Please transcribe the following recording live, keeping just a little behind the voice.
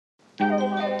Hello,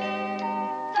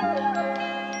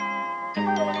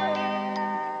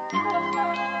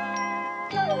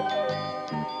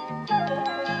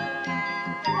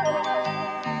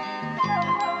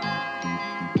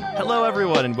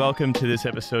 everyone, and welcome to this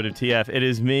episode of TF. It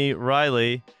is me,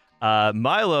 Riley.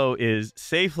 Milo is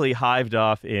safely hived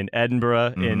off in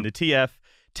Edinburgh in the TF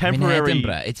temporary I'm in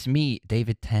Edinburgh. It's me,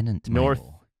 David Tennant.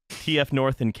 TF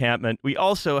North encampment. We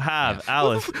also have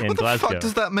Alice in Glasgow. What the fuck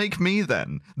does that make me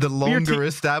then? The longer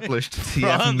established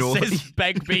TF North. Francis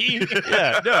Begbie.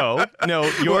 Yeah, no.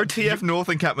 Your TF North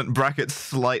encampment brackets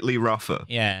slightly rougher.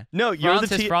 Yeah. No, you're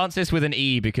Francis with an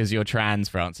E because you're trans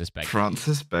Francis Begbie.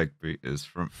 Francis Begbie is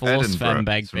from Force Edinburgh.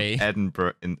 Begbie. From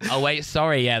Edinburgh. Oh, wait,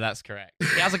 sorry. Yeah, that's correct.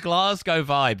 He has a Glasgow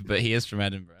vibe, but he is from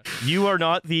Edinburgh. You are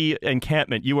not the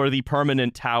encampment. You are the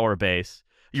permanent tower base.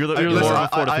 You're more of a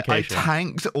fortification. I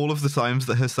tanked all of the times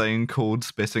that Hussein called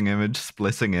spitting image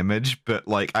splitting image, but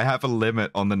like I have a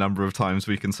limit on the number of times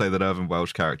we can say that Irvin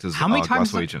Welsh characters are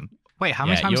Glaswegian. Wait, how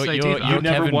many times did they do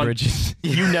that?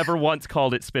 You never once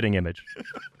called it spitting image.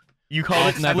 You call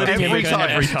it splitting every image time.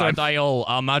 every time.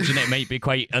 I imagine it might be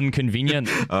quite inconvenient.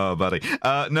 Oh, buddy.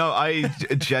 No, I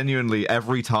genuinely,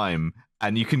 every time,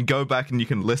 and you can go back and you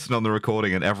can listen on the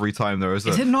recording, and every time there is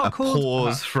a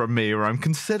pause from me where I'm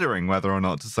considering whether or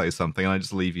not to say something, and I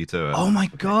just leave you to it. Oh my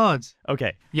god.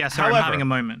 Okay. Yeah, sorry, I'm having a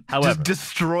moment. However, just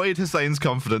destroyed Hussein's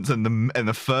confidence in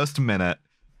the first minute.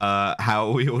 How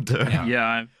are we all doing?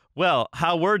 Yeah. Well,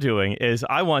 how we're doing is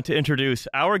I want to introduce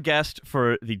our guest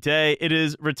for the day. It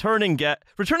is returning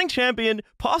champion,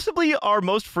 possibly our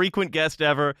most frequent guest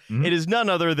ever. It is none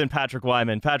other than Patrick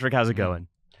Wyman. Patrick, how's it going?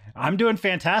 I'm doing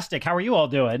fantastic. How are you all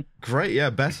doing? Great, yeah,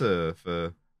 better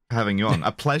for having you on.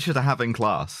 A pleasure to have in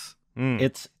class.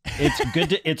 It's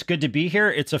good to be here.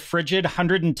 It's a frigid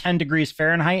 110 degrees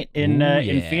Fahrenheit in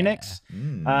Phoenix.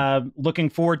 Looking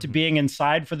forward to being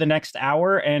inside for the next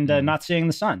hour and not seeing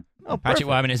the sun. Oh, Patrick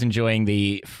Wyman is enjoying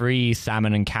the free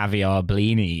salmon and caviar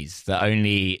blinis that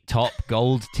only top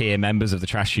gold tier members of the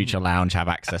Trashfuture Lounge have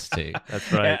access to.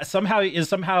 That's right.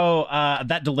 Somehow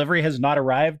that delivery has not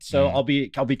arrived, so I'll be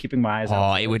keeping my eyes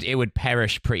out. It would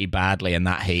perish pretty badly in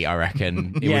that heat, I reckon.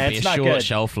 It would be it's a not short good.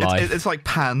 shelf life. It's like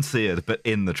pan-seared, but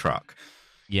in the truck.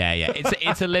 Yeah.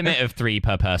 It's a limit of 3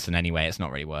 per person anyway. It's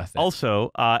not really worth it.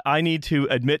 Also, I need to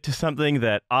admit to something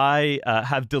that I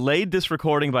have delayed this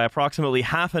recording by approximately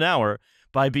half an hour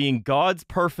by being God's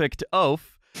perfect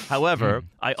oaf. However,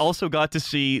 I also got to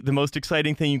see the most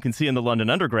exciting thing you can see in the London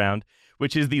Underground,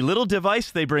 which is the little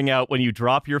device they bring out when you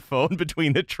drop your phone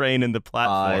between the train and the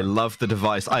platform. I love the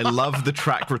device. I love the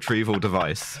track retrieval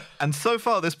device. And so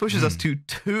far, this pushes us to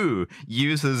 2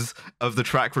 users of the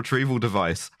track retrieval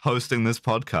device hosting this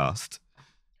podcast.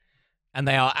 And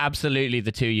they are absolutely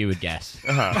the 2 you would guess.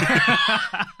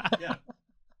 Yeah.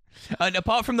 And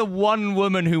apart from the one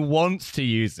woman who wants to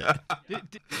use it.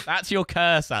 That's your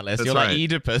curse, Alice. That's You're right. like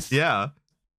Oedipus. Yeah.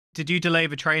 Did you delay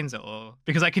the trains at all?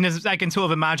 Because I can sort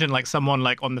of imagine like someone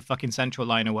like on the fucking Central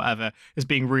line or whatever is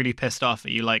being really pissed off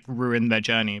that you like ruined their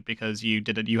journey because you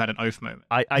had an oath moment.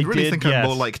 I really think yes. I'm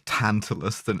more like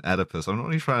Tantalus than Oedipus. I'm not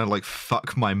really trying to like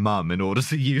fuck my mum in order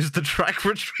to use the track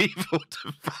retrieval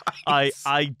device.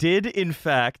 I did, in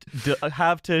fact,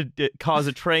 have to cause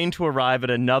a train to arrive at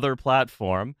another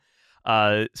platform.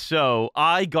 So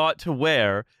I got to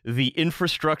wear the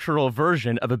infrastructural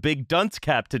version of a big dunce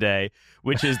cap today,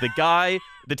 which is the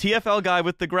TFL guy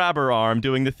with the grabber arm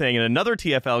doing the thing, and another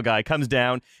TFL guy comes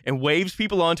down and waves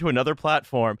people onto another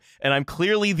platform, and I'm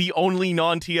clearly the only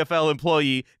non-TFL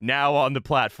employee now on the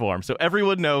platform. So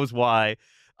everyone knows what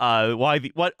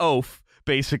oaf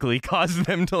basically causes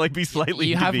them to like be slightly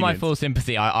You have my inconvenienced. full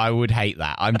sympathy. I would hate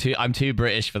that. I'm too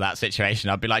British for that situation.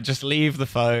 I'd be like, just leave the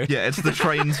phone. Yeah, it's the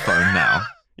train's phone now.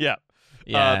 Yeah.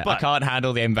 Yeah, but I can't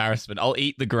handle the embarrassment. I'll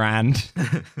eat the grand.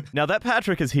 Now that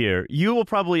Patrick is here, you will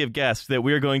probably have guessed that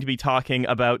we're going to be talking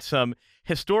about some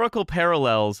historical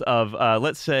parallels of,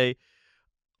 let's say,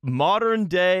 modern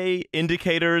day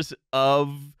indicators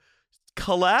of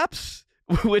collapse,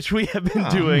 which we have been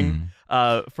doing for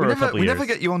a couple of years. We never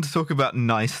get you on to talk about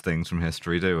nice things from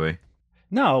history, do we?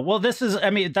 No, well,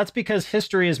 that's because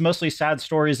history is mostly sad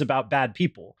stories about bad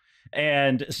people.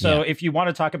 And so if you want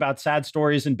to talk about sad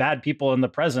stories and bad people in the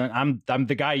present, I'm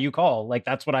the guy you call. Like,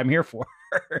 that's what I'm here for.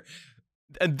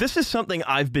 And this is something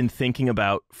I've been thinking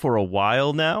about for a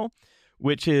while now,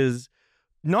 which is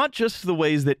not just the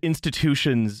ways that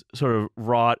institutions sort of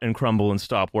rot and crumble and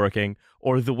stop working,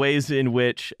 or the ways in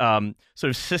which sort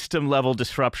of system-level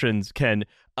disruptions can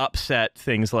upset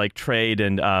things like trade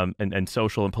and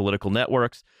social and political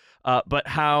networks, but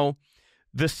how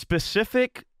the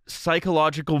specific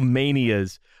psychological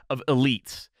manias of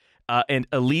elites and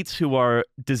elites who are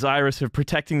desirous of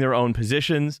protecting their own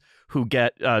positions, who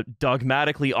get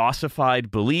dogmatically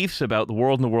ossified beliefs about the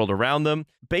world and the world around them.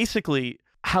 Basically,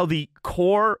 how the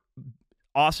core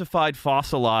ossified,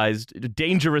 fossilized,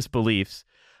 dangerous beliefs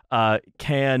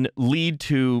can lead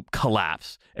to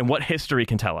collapse, and what history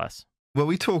can tell us. Well,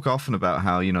 we talk often about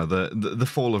how, you know, the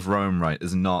fall of Rome, right,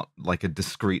 is not like a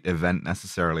discrete event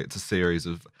necessarily. It's a series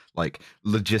of like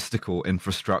logistical,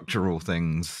 infrastructural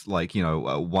things. Like, you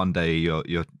know, one day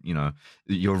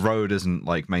your road isn't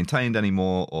like maintained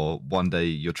anymore, or one day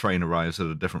your train arrives at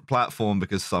a different platform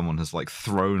because someone has like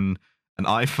thrown an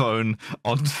iPhone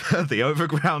onto the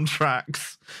overground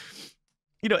tracks.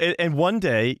 You know, and one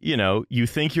day, you know, you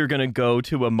think you're going to go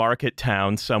to a market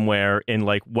town somewhere in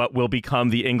like what will become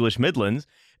the English Midlands,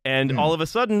 and all of a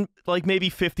sudden, like maybe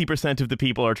 50% of the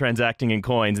people are transacting in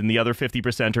coins, and the other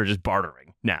 50% are just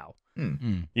bartering now.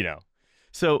 You know,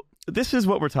 so this is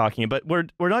what we're talking about.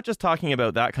 We're not just talking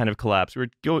about that kind of collapse. We're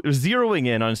zeroing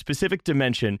in on a specific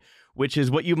dimension, which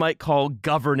is what you might call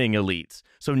governing elites.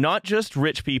 So not just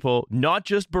rich people, not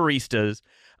just baristas,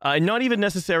 and not even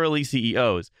necessarily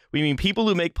CEOs. We mean people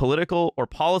who make political or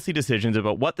policy decisions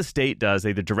about what the state does,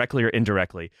 either directly or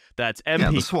indirectly. That's MPs. Yeah,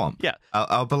 the swamp. Yeah.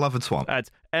 Our beloved swamp. That's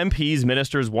MPs,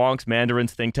 ministers, wonks,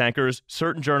 mandarins, think tankers,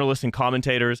 certain journalists and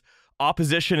commentators,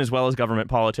 opposition as well as government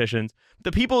politicians.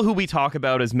 The people who we talk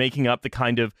about as making up the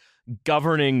kind of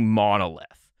governing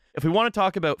monolith. If we want to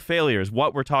talk about failures,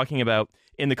 what we're talking about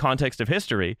in the context of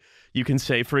history, you can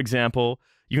say, for example,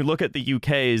 you can look at the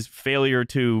UK's failure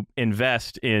to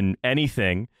invest in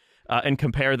anything and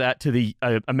compare that to the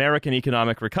American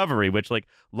economic recovery, which, like,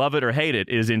 love it or hate it,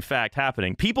 is in fact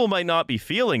happening. People might not be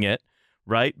feeling it,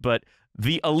 right? But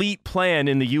the elite plan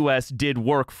in the US did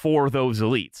work for those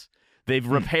elites. They've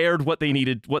repaired what they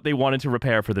needed, what they wanted to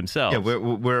repair for themselves. Yeah,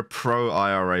 we're a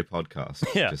pro-IRA podcast.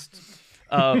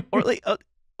 Yeah.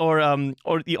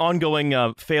 Or the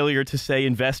ongoing failure to, say,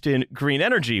 invest in green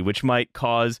energy, which might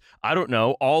cause, I don't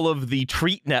know, all of the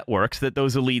treat networks that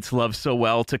those elites love so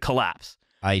well to collapse.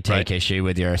 I take issue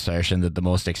with your assertion that the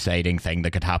most exciting thing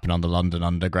that could happen on the London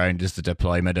Underground is the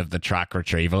deployment of the track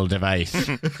retrieval device.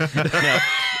 No.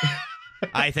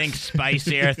 I think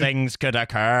spicier things could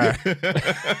occur.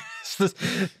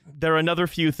 There are another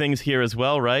few things here as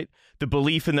well, right? The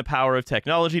belief in the power of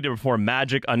technology to perform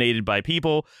magic unaided by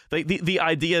people. The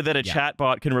idea that a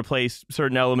chatbot can replace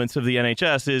certain elements of the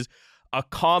NHS is a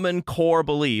common core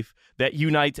belief that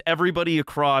unites everybody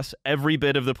across every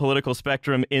bit of the political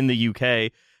spectrum in the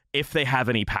UK if they have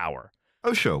any power.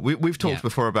 Oh, sure. We've talked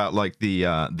before about like the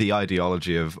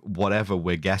ideology of whatever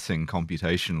we're guessing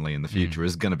computationally in the future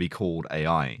is going to be called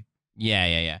AI.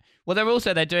 Yeah. Well,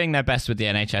 they're doing their best with the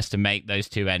NHS to make those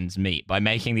two ends meet by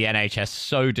making the NHS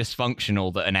so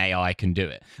dysfunctional that an AI can do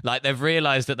it. Like, they've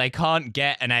realized that they can't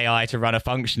get an AI to run a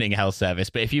functioning health service,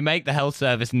 but if you make the health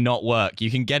service not work, you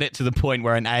can get it to the point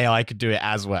where an AI could do it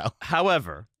as well.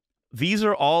 However, these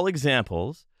are all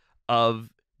examples of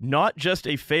not just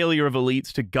a failure of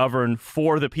elites to govern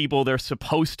for the people they're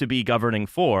supposed to be governing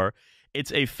for.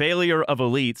 It's a failure of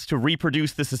elites to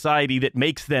reproduce the society that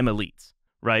makes them elites.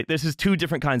 Right? This is two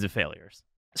different kinds of failures.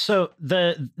 So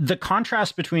the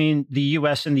contrast between the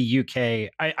US and the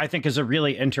UK, I think, is a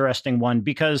really interesting one,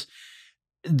 because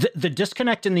the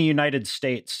disconnect in the United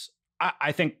States,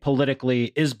 I think politically,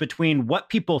 is between what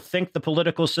people think the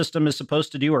political system is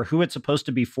supposed to do or who it's supposed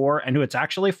to be for and who it's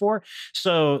actually for.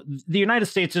 So the United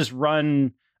States is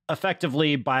run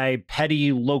effectively by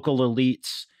petty local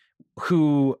elites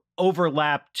who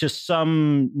overlap to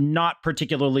some not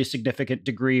particularly significant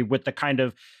degree with the kind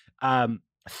of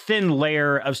thin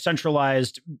layer of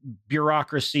centralized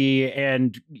bureaucracy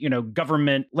and, you know,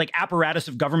 government, like apparatus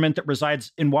of government that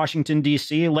resides in Washington,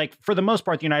 D.C. Like, for the most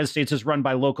part, the United States is run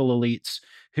by local elites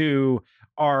who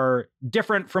are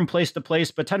different from place to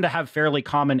place, but tend to have fairly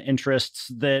common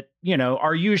interests that, you know,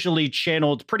 are usually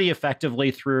channeled pretty effectively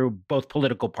through both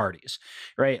political parties,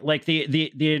 right? Like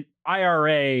the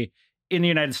IRA in the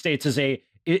United States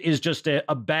is just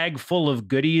a bag full of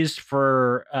goodies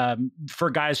for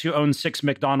guys who own 6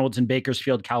 McDonald's in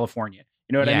Bakersfield, California.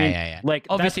 You know what I mean? Yeah. Like,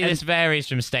 obviously, this varies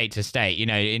from state to state. You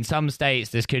know, in some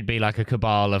states, this could be like a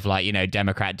cabal of, like, you know,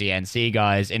 Democrat DNC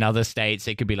guys. In other states,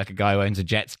 it could be like a guy who owns a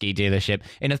jet ski dealership.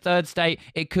 In a third state,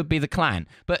 it could be the Klan.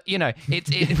 But, you know,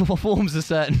 it forms a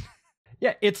certain...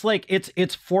 Yeah, it's like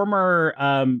it's former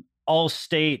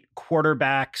all-state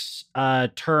quarterbacks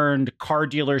turned car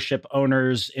dealership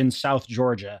owners in South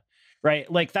Georgia,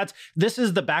 right? Like, this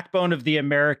is the backbone of the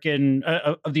American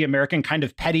kind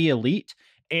of petty elite,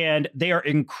 and they are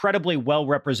incredibly well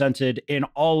represented in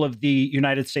all of the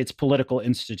United States political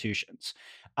institutions.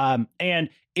 And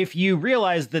if you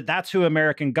realize that that's who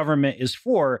American government is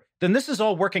for, then this is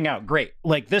all working out great.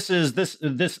 Like the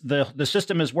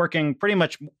system is working pretty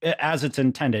much as it's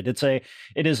intended.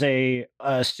 It is a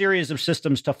series of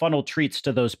systems to funnel treats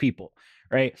to those people,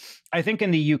 right? I think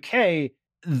in the UK,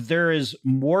 there is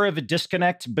more of a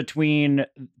disconnect between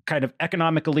kind of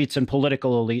economic elites and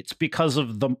political elites because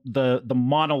of the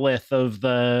monolith of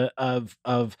the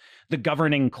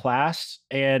governing class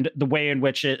and the way in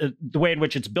which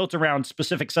it's built around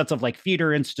specific sets of like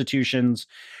feeder institutions,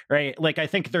 right? Like I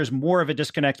think there's more of a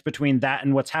disconnect between that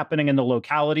and what's happening in the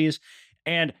localities.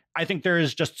 And I think there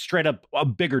is just straight up a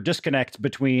bigger disconnect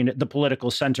between the political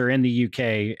center in the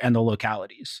UK and the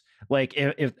localities. Like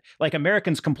if like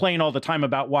Americans complain all the time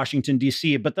about Washington,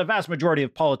 D.C., but the vast majority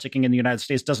of politicking in the United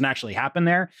States doesn't actually happen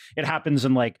there. It happens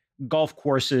in like golf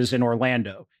courses in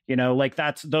Orlando, like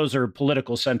those are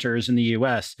political centers in the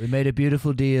U.S. We made a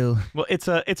beautiful deal. Well, it's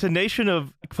a nation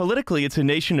of politically, it's a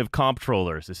nation of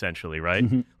comptrollers, essentially, right?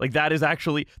 Mm-hmm. Like that is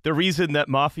actually the reason that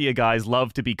mafia guys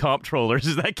love to be comptrollers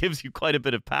is that gives you quite a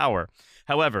bit of power.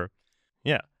 However,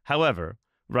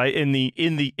 right in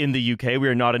the UK, we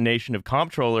are not a nation of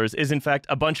comptrollers. Is in fact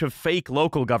a bunch of fake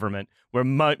local government where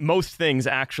most things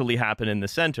actually happen in the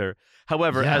center.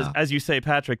 However, as you say,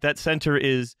 Patrick, that center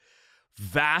is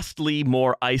vastly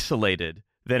more isolated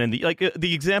than in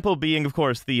the example being, of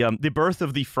course, the birth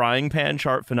of the frying pan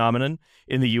chart phenomenon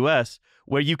in the US,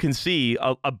 where you can see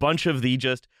a bunch of the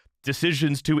just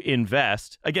decisions to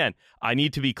invest. Again, I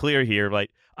need to be clear here,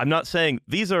 like I'm not saying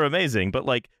these are amazing, but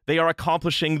like they are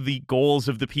accomplishing the goals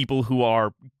of the people who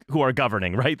are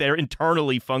governing, right? They're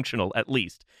internally functional at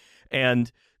least.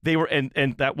 And they were, and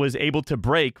that was able to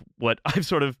break what I've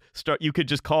sort of you could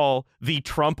just call the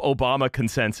Trump-Obama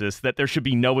consensus that there should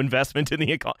be no investment in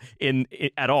the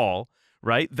at all,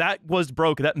 right? That was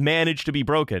broken. That managed to be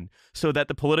broken so that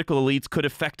the political elites could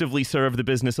effectively serve the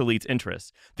business elites'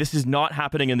 interests. This is not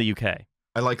happening in the UK.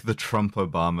 I like the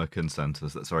Trump-Obama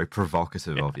consensus. That's very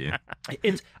provocative of you.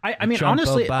 I mean,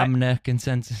 honestly, Trump-Obama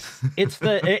consensus.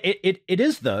 It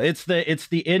is though. It's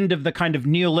the end of the kind of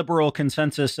neoliberal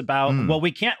consensus about well,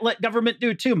 we can't let government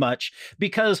do too much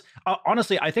because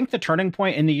honestly, I think the turning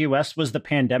point in the U.S. was the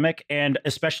pandemic and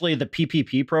especially the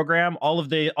PPP program. All of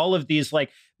these like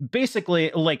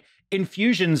basically like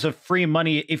infusions of free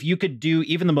money. If you could do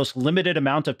even the most limited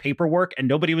amount of paperwork and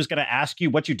nobody was going to ask you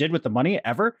what you did with the money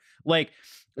ever, like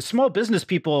small business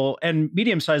people and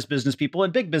medium-sized business people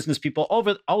and big business people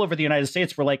all over the United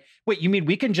States were like, wait, you mean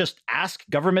we can just ask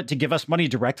government to give us money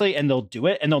directly and they'll do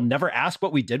it and they'll never ask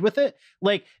what we did with it?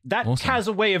 Like that has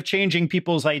a way of changing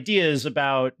people's ideas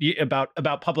about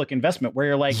public investment where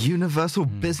you're like universal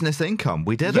business income.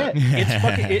 We did it.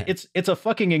 It's a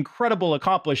fucking incredible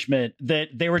accomplishment that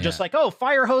they were just like, oh,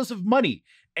 fire hose of money.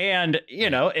 And,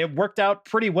 it worked out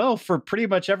pretty well for pretty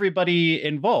much everybody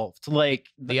involved. Like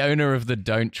the owner of the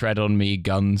Don't Tread on Me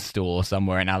gun store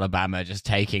somewhere in Alabama just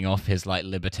taking off his like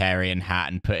libertarian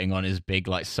hat and putting on his big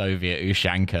like Soviet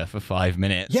Ushanka for 5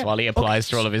 minutes while he applies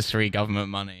for all of his free government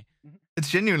money. It's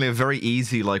genuinely a very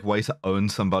easy like way to own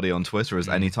somebody on Twitter is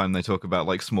anytime they talk about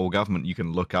like small government, you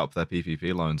can look up their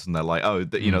PPP loans and they're like, oh,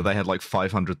 they had like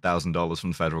 $500,000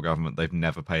 from the federal government. They've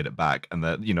never paid it back. And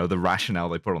that, the rationale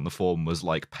they put on the form was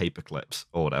like paper clips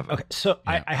or whatever. Okay, so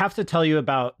I have to tell you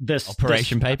about this.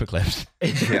 Operation Paperclips.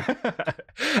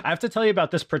 I have to tell you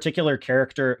about this particular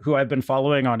character who I've been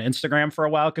following on Instagram for a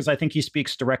while because I think he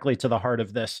speaks directly to the heart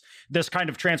of this kind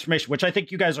of transformation, which I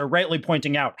think you guys are rightly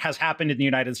pointing out has happened in the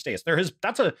United States.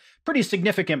 That's a pretty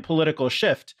significant political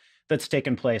shift that's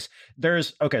taken place.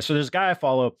 So there's a guy I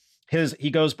follow.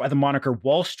 He goes by the moniker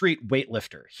Wall Street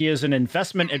Weightlifter. He is an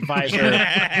investment advisor.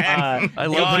 I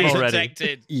love him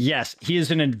already. Yes, he is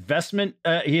an investment.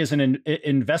 He is an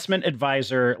investment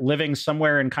advisor living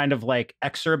somewhere in kind of like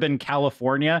exurban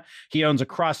California. He owns a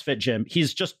CrossFit gym.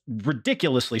 He's just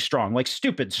ridiculously strong, like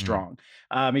stupid strong.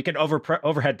 He can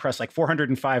overhead press like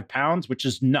 405 pounds, which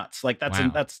is nuts. Like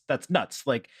that's nuts.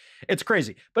 Like it's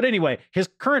crazy. But anyway, his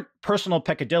current personal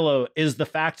peccadillo is the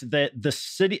fact that the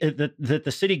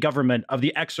city government of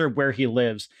the exurb where he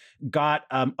lives got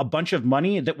a bunch of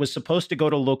money that was supposed to go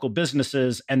to local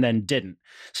businesses and then didn't.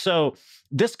 So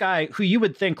this guy, who you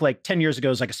would think like 10 years ago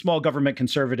is like a small government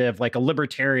conservative, like a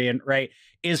libertarian, right,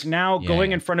 is now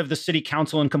going in front of the city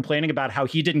council and complaining about how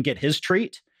he didn't get his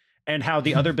treat and how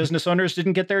the other business owners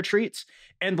didn't get their treats.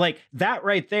 And like that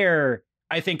right there,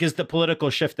 I think is the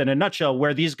political shift in a nutshell,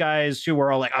 where these guys who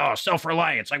were all like, oh,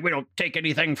 self-reliance, like we don't take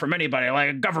anything from anybody,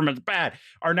 like government's bad,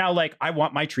 are now like, I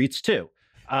want my treats too.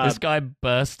 This guy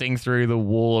bursting through the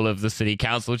wall of the city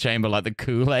council chamber like the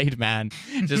Kool-Aid man.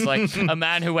 Just like a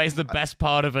man who weighs the best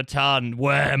part of a ton.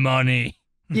 Where money?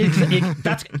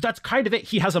 That's kind of it.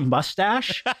 He has a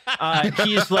mustache.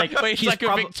 He's like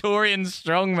a Victorian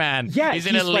strongman. Yeah, he's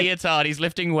in a leotard. He's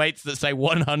lifting weights that say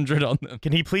 100 on them.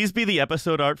 Can he please be the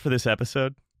episode art for this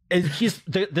episode?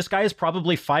 This guy is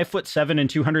probably 5'7" and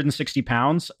 260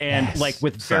 pounds, and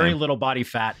with very little body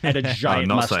fat and a giant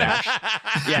mustache.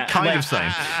 Yeah, kind of same.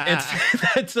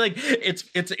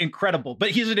 It's incredible,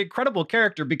 but he's an incredible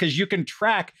character because you can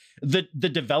track the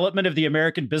development of the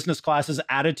American business class's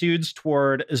attitudes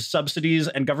toward subsidies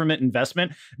and government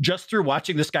investment just through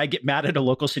watching this guy get mad at a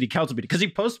local city council meeting. Because he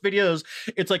posts videos.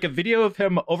 It's like a video of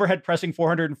him overhead pressing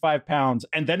 405 pounds,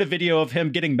 and then a video of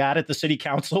him getting mad at the city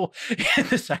council in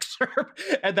this excerpt,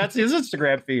 and that's his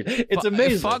Instagram feed. It's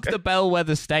amazing. Fuck the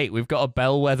bellwether state. We've got a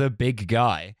bellwether big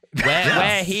guy.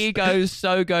 Where he goes,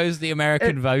 so goes the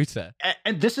American voter.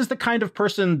 And this is the kind of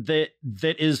person that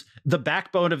is the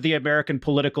backbone of the American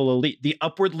political elite, the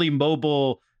upwardly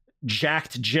mobile,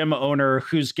 jacked gym owner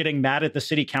who's getting mad at the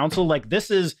city council. Like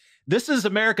this is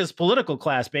America's political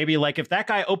class, baby. Like if that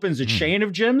guy opens a chain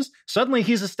of gyms, suddenly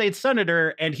he's a state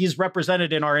senator and he's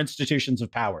represented in our institutions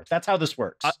of power. That's how this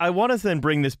works. I want to then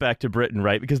bring this back to Britain,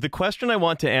 right? Because the question I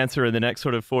want to answer in the next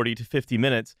sort of 40 to 50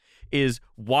 minutes is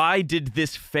why did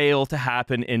this fail to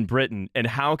happen in Britain, and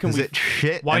how can we? Is it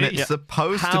shit? Why it's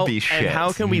supposed to be shit? And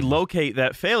how can we locate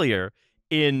that failure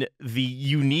in the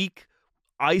unique,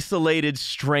 isolated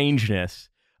strangeness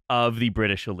of the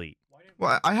British elite?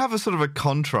 Well, I have a sort of a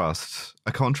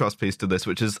contrast piece to this,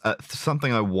 which is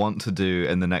something I want to do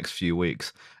in the next few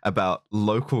weeks about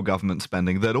local government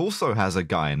spending that also has a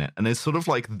guy in it, and it's sort of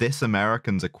like This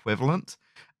American's equivalent.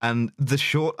 And the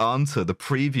short answer, the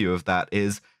preview of that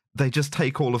is they just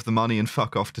take all of the money and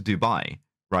fuck off to Dubai,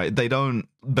 right? They don't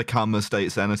become a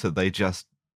state senator, they just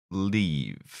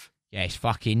leave. Yeah, it's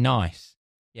fucking nice.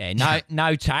 Yeah,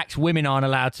 no tax, women aren't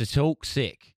allowed to talk,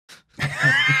 sick.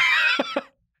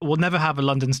 We'll never have a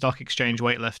London Stock Exchange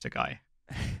weightlifter guy.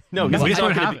 No,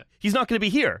 he's not going to be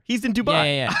here. He's in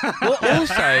Dubai. Yeah. Well,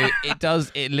 also,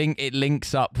 it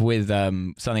links up with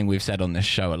something we've said on this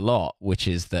show a lot, which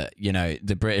is that, you know,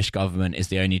 the British government is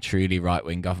the only truly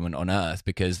right-wing government on earth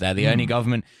because they're the only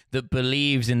government that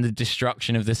believes in the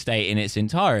destruction of the state in its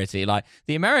entirety. Like,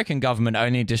 the American government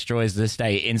only destroys the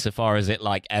state insofar as it,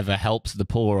 like, ever helps the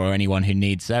poor or anyone who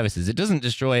needs services. It doesn't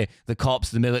destroy the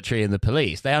cops, the military, and the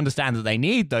police. They understand that they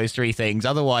need those three things,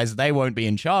 otherwise they won't be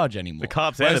in charge anymore. The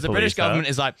cops Whereas and the British government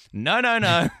is like,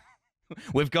 no.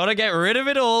 We've got to get rid of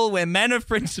it all. We're men of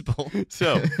principle.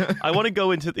 So I want to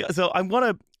go into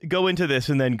this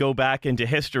and then go back into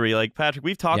history. Like, Patrick,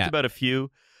 we've talked about a few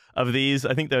of these.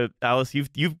 I think that, Alice,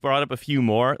 you've brought up a few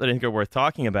more that I think are worth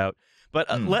talking about. But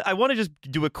I want to just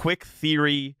do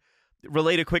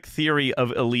relate a quick theory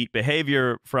of elite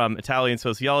behavior from Italian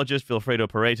sociologist Vilfredo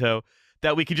Pareto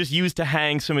that we could just use to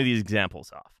hang some of these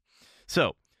examples off.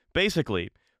 So basically,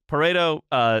 Pareto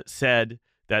said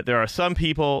that there are some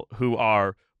people who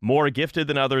are more gifted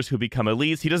than others who become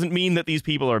elites. He doesn't mean that these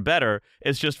people are better.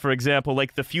 It's just, for example,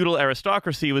 like the feudal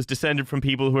aristocracy was descended from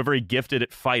people who are very gifted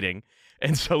at fighting,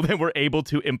 and so they were able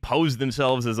to impose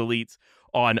themselves as elites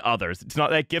on others. It's not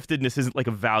that giftedness isn't like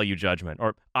a value judgment,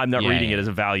 or I'm not reading it as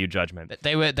a value judgment.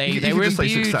 They were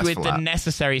imbued with the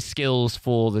necessary skills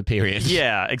for the period.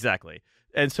 Yeah, exactly.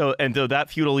 And so that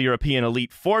feudal European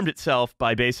elite formed itself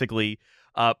by basically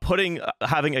having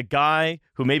a guy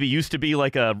who maybe used to be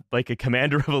like a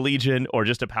commander of a legion or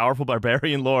just a powerful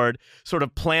barbarian lord sort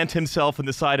of plant himself on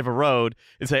the side of a road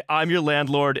and say, I'm your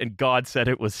landlord and God said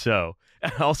it was so.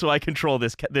 And also I control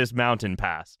this mountain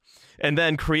pass. And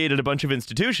then created a bunch of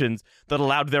institutions that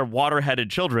allowed their water-headed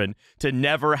children to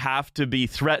never have to be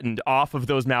threatened off of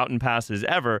those mountain passes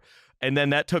ever. And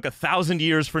then that took 1,000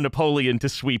 years for Napoleon to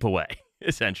sweep away,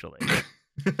 essentially.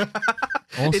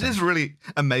 Awesome. It is really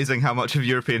amazing how much of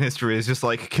European history is just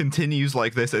like continues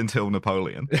like this until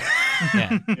Napoleon.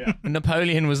 Yeah.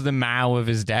 Napoleon was the Mao of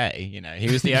his day. You know,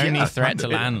 he was the only threat to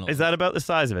landlords. Is that about the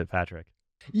size of it, Patrick?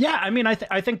 Yeah, I mean,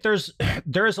 I think there is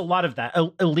a lot of that.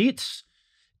 Elites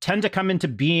tend to come into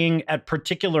being at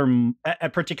particular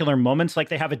moments, like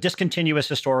they have a discontinuous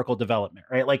historical development,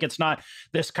 right? Like it's not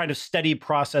this kind of steady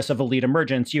process of elite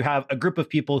emergence. You have a group of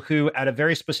people who, at a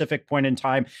very specific point in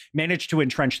time, manage to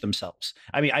entrench themselves.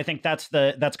 I mean, I think that's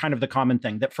kind of the common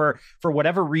thing, that for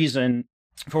whatever reason,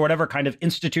 for whatever kind of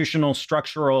institutional,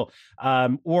 structural,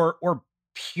 or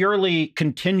purely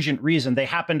contingent reason, they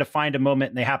happen to find a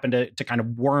moment and they happen to kind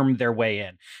of worm their way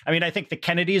in. I mean, I think the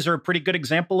Kennedys are a pretty good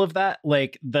example of that.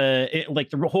 Like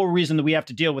the whole reason that we have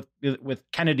to deal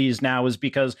with Kennedys now is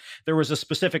because there was a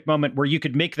specific moment where you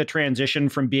could make the transition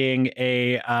from being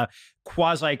a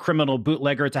quasi-criminal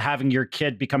bootlegger to having your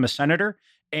kid become a senator.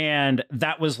 And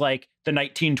that was like the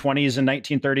 1920s and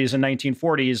 1930s and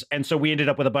 1940s. And so we ended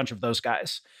up with a bunch of those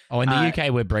guys. Oh, in the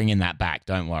UK, we're bringing that back.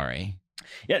 Don't worry.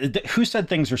 Yeah. Who said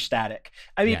things are static?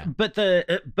 I mean,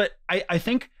 yeah. But I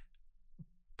think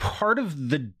part of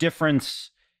the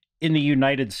difference in the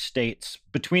United States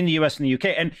between the US and the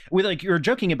UK, and we, like, you're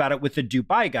joking about it with the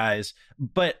Dubai guys,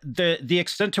 but the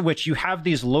extent to which you have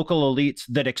these local elites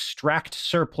that extract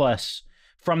surplus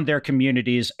from their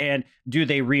communities, and do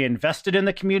they reinvest it in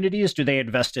the communities? Do they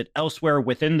invest it elsewhere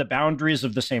within the boundaries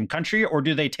of the same country, or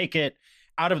do they take it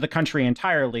out of the country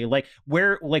entirely? Like,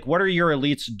 what are your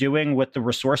elites doing with the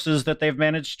resources that they've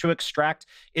managed to extract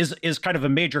is kind of a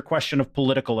major question of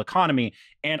political economy.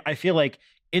 And I feel like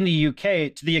in the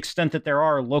UK, to the extent that there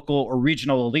are local or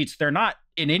regional elites, they're not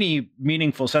in any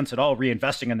meaningful sense at all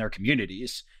reinvesting in their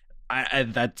communities.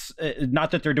 That's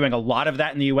not that they're doing a lot of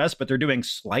that in the US, but they're doing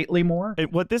slightly more.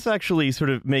 What this actually sort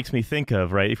of makes me think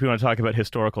of, right, if we want to talk about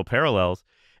historical parallels,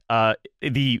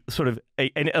 the sort of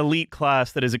an elite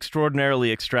class that is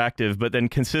extraordinarily extractive, but then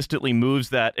consistently moves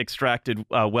that extracted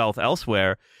wealth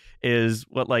elsewhere is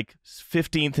what, like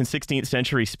 15th and 16th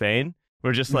century Spain.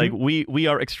 We're just like, we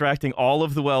are extracting all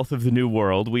of the wealth of the New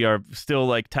World. We are still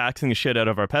like taxing the shit out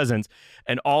of our peasants.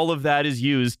 And all of that is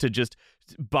used to just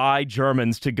buy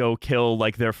Germans to go kill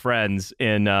like their friends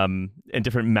in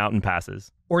different mountain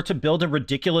passes. Or to build a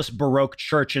ridiculous Baroque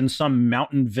church in some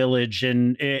mountain village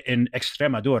in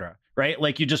Extremadura, right?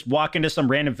 Like, you just walk into some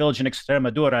random village in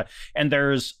Extremadura and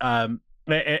there's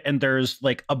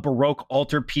like a Baroque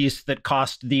altarpiece that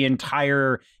cost the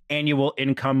entire annual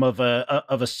income of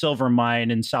a silver mine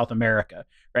in South America,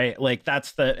 right? Like,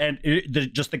 that's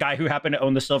just the guy who happened to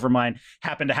own the silver mine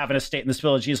happened to have an estate in this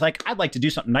village. He's like, I'd like to do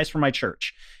something nice for my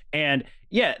church. And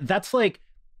yeah, that's like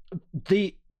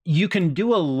you can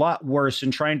do a lot worse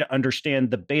in trying to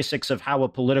understand the basics of how a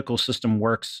political system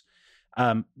works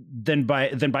than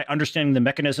by understanding the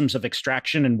mechanisms of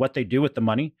extraction and what they do with the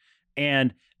money.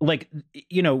 And, like,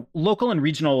 you know, local and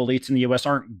regional elites in the US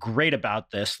aren't great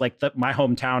about this. Like, my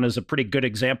hometown is a pretty good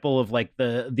example of, like,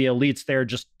 the elites there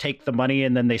just take the money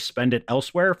and then they spend it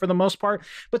elsewhere for the most part.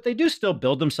 But they do still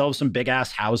build themselves some big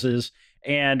ass houses,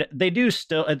 and they do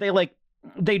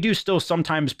still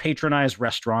sometimes patronize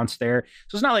restaurants there.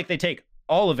 So it's not like they take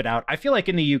all of it out. I feel like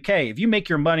in the UK, if you make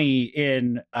your money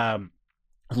in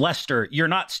Leicester, you're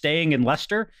not staying in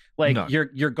Leicester. Like, no.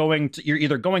 You're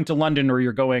either going to London or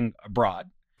you're going abroad.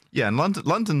 Yeah, and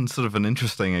London's sort of an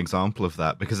interesting example of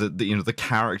that, because the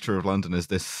character of London is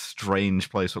this strange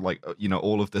place where, like, you know,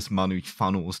 all of this money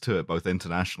funnels to it both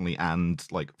internationally and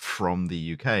like from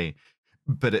the UK,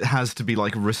 but it has to be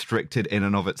like restricted in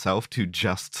and of itself to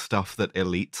just stuff that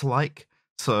elites like.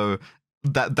 So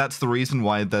that's the reason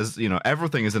why there's, you know,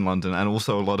 everything is in London, and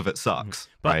also a lot of it sucks.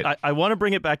 But right? I want to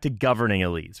bring it back to governing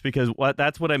elites, because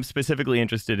that's what I'm specifically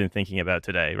interested in thinking about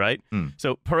today, right?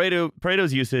 So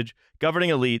Pareto's usage, governing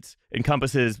elites,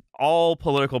 encompasses all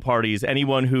political parties,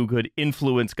 anyone who could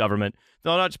influence government.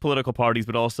 No, not just political parties,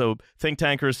 but also think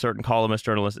tankers, certain columnists,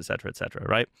 journalists, et cetera,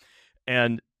 right?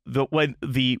 And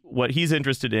what he's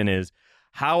interested in is,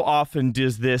 how often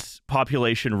does this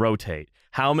population rotate?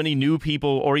 How many new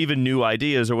people or even new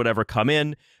ideas or whatever come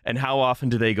in, and how often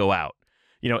do they go out?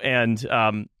 You know,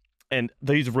 and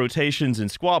these rotations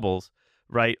and squabbles,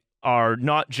 right, are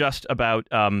not just about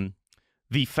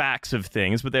the facts of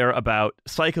things, but they're about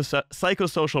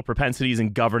psychosocial propensities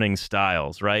and governing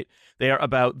styles, right? They are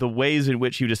about the ways in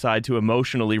which you decide to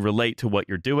emotionally relate to what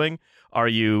you're doing. Are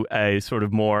you a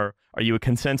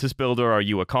consensus builder? Are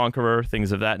you a conqueror?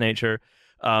 Things of that nature.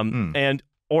 And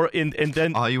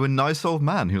then are you a nice old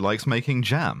man who likes making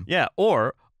jam? Yeah,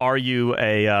 or are you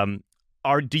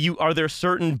are there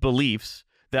certain beliefs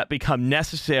that become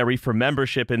necessary for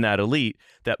membership in that elite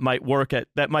that might work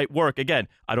again,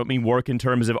 I don't mean work in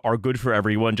terms of are good for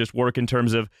everyone, just work in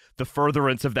terms of the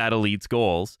furtherance of that elite's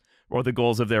goals or the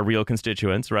goals of their real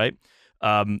constituents, right?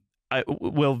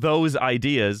 Will those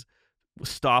ideas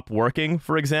stop working,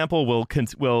 for example? Will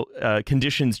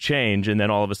conditions change, and then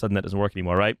all of a sudden that doesn't work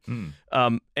anymore, right?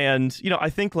 And, you know, I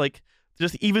think, like,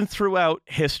 just even throughout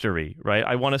history, right,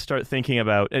 I want to start thinking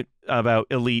about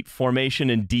elite formation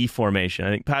and deformation. I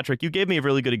think, Patrick, you gave me a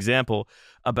really good example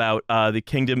about the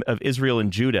kingdom of Israel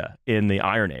and Judah in the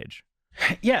Iron Age.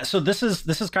 Yeah, so this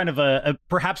is kind of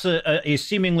perhaps a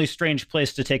seemingly strange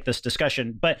place to take this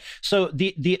discussion, but so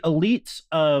the elites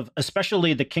of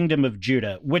especially the kingdom of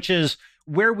Judah, which is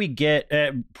where we get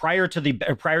prior to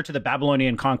the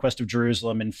Babylonian conquest of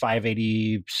Jerusalem in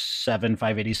 587,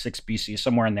 586 BC,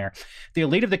 somewhere in there, the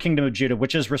elite of the kingdom of Judah,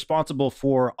 which is responsible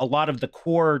for a lot of the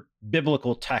core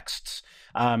biblical texts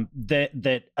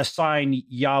that assign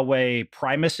Yahweh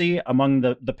primacy among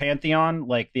the pantheon,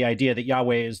 like the idea that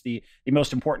Yahweh is the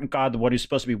most important God, the one who's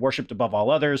supposed to be worshipped above all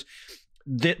others.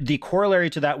 The corollary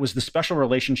to that was the special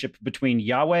relationship between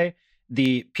Yahweh,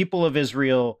 the people of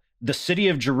Israel, the city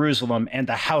of Jerusalem, and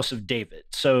the house of David.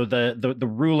 So the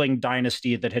ruling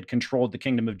dynasty that had controlled the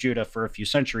kingdom of Judah for a few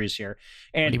centuries here.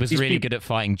 And he was really good at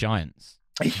fighting giants.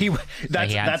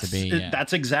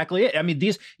 That's exactly it. I mean,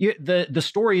 the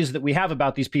stories that we have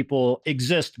about these people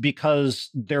exist because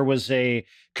there was a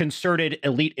concerted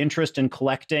elite interest in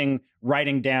collecting,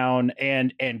 writing down,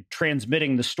 and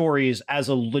transmitting the stories as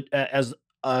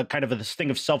a kind of this thing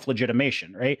of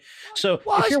self-legitimation, right? So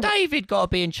why has David got to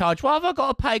be in charge? Why have I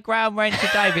got to pay ground rent to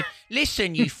David?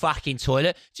 Listen, you fucking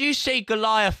toilet. Do you see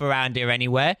Goliath around here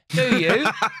anywhere? Do you?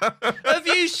 Have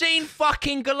you seen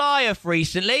fucking Goliath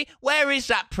recently? Where is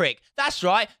that prick? That's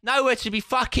right. Nowhere to be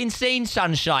fucking seen,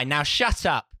 sunshine. Now shut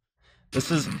up.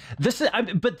 There's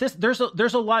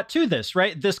a lot to this,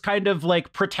 right? This kind of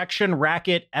like protection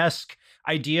racket-esque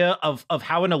idea of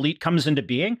how an elite comes into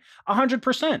being.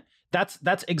 100%.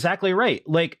 That's exactly right.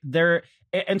 Like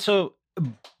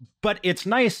but it's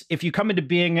nice if you come into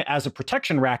being as a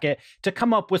protection racket to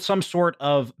come up with some sort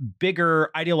of bigger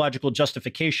ideological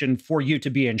justification for you to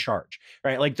be in charge,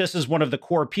 right? Like this is one of the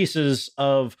core pieces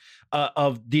of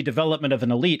the development of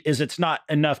an elite. Is it's not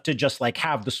enough to just like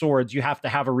have the swords. You have to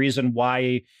have a reason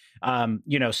why.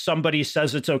 Somebody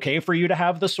says it's okay for you to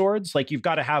have the swords. Like you've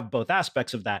got to have both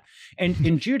aspects of that. And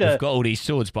in Judah, we've got all these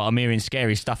swords, but I'm hearing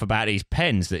scary stuff about these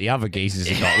pens that the other geezers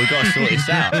have got. We've got to sort this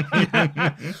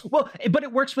out. Well, but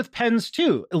it works with pens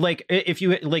too. Like if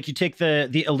you take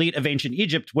the elite of ancient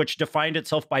Egypt, which defined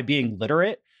itself by being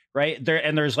literate. Right there,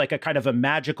 and there's like a kind of a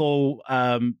magical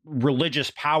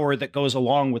religious power that goes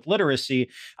along with literacy.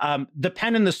 The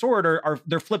pen and the sword are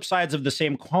they're flip sides of the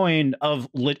same coin of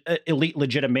elite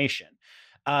legitimation.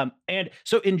 And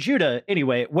so in Judah,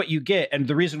 anyway, what you get, and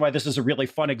the reason why this is a really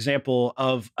fun example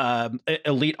of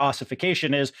elite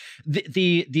ossification is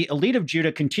the elite of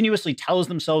Judah continuously tells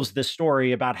themselves this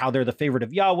story about how they're the favorite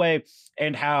of Yahweh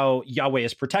and how Yahweh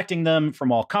is protecting them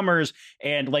from all comers.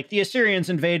 And like the Assyrians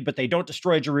invade, but they don't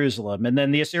destroy Jerusalem. And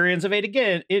then the Assyrians invade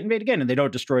again, and they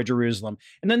don't destroy Jerusalem.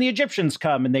 And then the Egyptians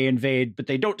come and they invade, but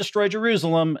they don't destroy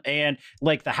Jerusalem. And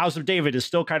like the house of David is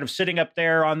still kind of sitting up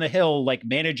there on the hill, like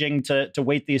managing to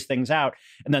wait these things out.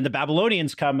 And then the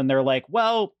Babylonians come and they're like,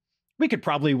 well, we could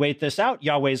probably wait this out.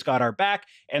 Yahweh's got our back.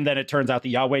 And then it turns out that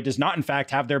Yahweh does not, in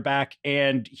fact, have their back.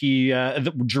 And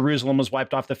Jerusalem was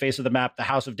wiped off the face of the map. The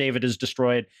house of David is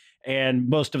destroyed. And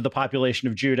most of the population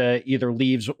of Judah either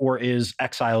leaves or is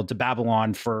exiled to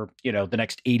Babylon for, the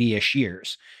next 80-ish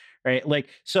years. Right. Like,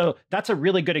 so that's a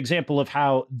really good example of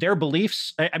how their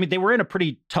beliefs, I mean, they were in a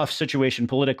pretty tough situation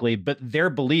politically, but their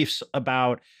beliefs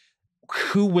about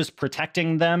who was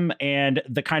protecting them and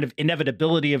the kind of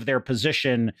inevitability of their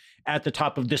position at the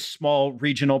top of this small,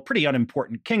 regional, pretty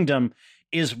unimportant kingdom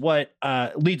is what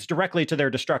leads directly to their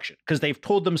destruction, because they've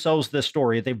told themselves this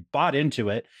story. They've bought into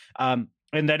it. And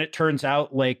then it turns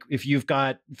out, like, if you've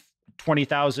got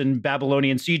 20,000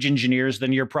 Babylonian siege engineers,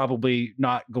 then you're probably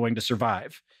not going to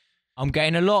survive. I'm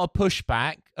getting a lot of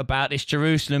pushback about this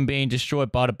Jerusalem being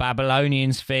destroyed by the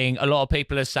Babylonians thing. A lot of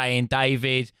people are saying,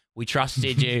 David, we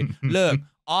trusted you. Look,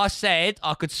 I said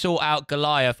I could sort out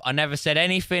Goliath. I never said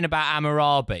anything about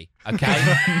Hammurabi,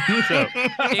 okay? So,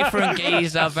 different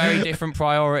geezer, very different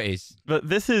priorities. But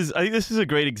I think this is a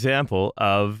great example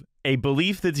of a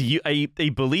belief that's a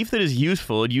belief that is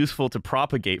useful to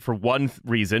propagate for one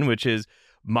reason, which is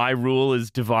my rule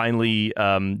is divinely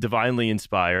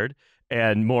inspired.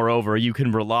 And moreover, you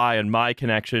can rely on my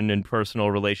connection and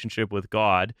personal relationship with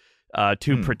God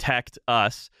to protect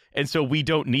us. And so we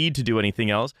don't need to do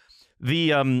anything else.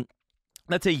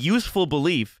 That's a useful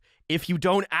belief if you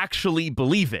don't actually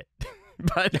believe it.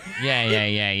 But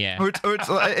yeah. Or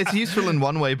it's useful in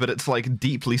one way, but it's like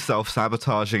deeply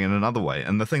self-sabotaging in another way.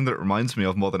 And the thing that it reminds me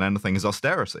of more than anything is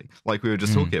austerity, like we were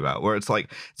just talking about, where it's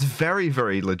like it's very,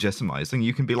 very legitimizing.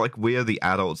 You can be like, we are the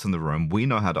adults in the room. We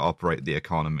know how to operate the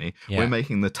economy. Yeah. We're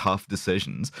making the tough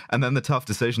decisions, and then the tough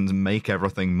decisions make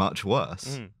everything much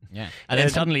worse. Yeah, and then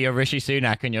suddenly you're Rishi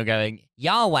Sunak and you're going,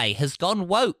 Yahweh has gone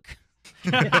woke.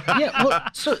 Yeah, well,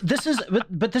 so this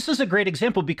is a great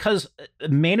example, because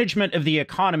management of the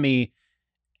economy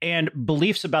and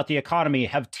beliefs about the economy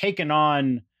have taken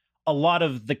on a lot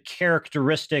of the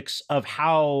characteristics of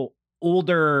how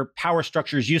older power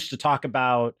structures used to talk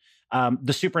about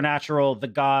the supernatural, the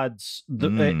gods,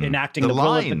 enacting the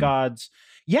will of the gods.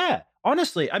 Yeah.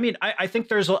 Honestly, I mean, I think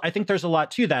there's a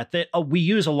lot to that we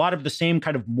use a lot of the same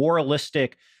kind of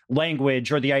moralistic,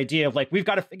 language, or the idea of like, we've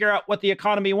got to figure out what the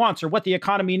economy wants or what the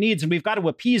economy needs, and we've got to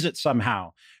appease it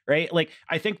somehow, right? Like,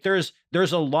 I think there's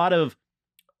a lot of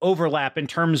overlap in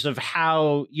terms of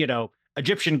how,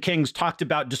 Egyptian kings talked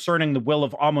about discerning the will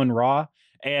of Amun-Ra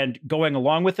and going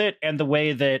along with it, and the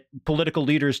way that political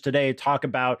leaders today talk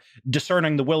about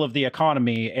discerning the will of the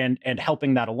economy and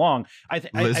helping that along.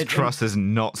 Liz Truss is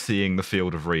not seeing the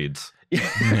field of reeds.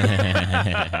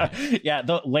 Yeah,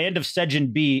 the land of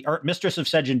Sejin B, or mistress of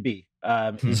Sejin B,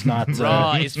 is not.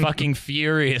 Ra is fucking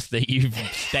furious that you've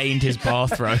stained his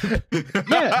bathrobe.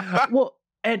 Yeah, well,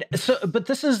 and so, but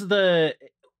this is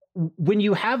when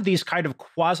you have these kind of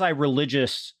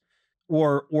quasi-religious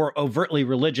or overtly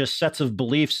religious sets of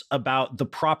beliefs about the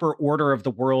proper order of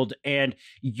the world and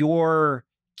your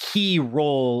key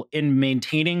role in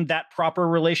maintaining that proper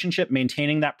relationship,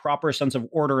 maintaining that proper sense of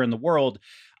order in the world,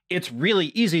 it's really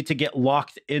easy to get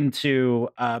locked into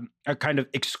a kind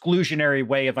of exclusionary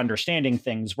way of understanding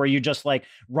things, where you just like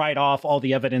write off all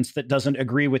the evidence that doesn't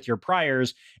agree with your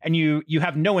priors, and you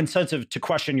have no incentive to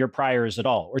question your priors at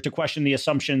all, or to question the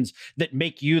assumptions that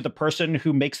make you the person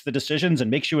who makes the decisions and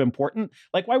makes you important.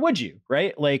 Like, why would you,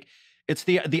 right? Like, it's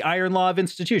the iron law of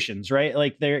institutions, right?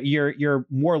 Like, you're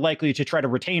more likely to try to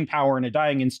retain power in a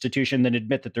dying institution than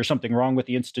admit that there's something wrong with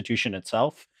the institution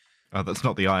itself. Oh, that's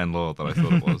not the iron law that I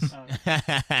thought it was.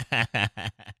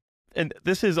 And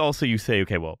this is also, you say,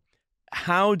 okay, well,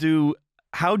 how do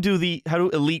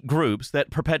elite groups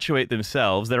that perpetuate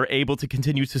themselves, that are able to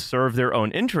continue to serve their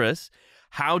own interests,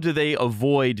 how do they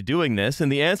avoid doing this? And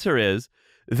the answer is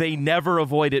they never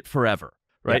avoid it forever,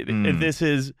 right? And this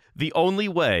is the only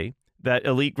way that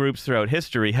elite groups throughout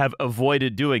history have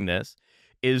avoided doing this,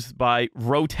 is by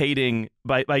rotating,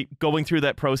 by going through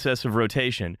that process of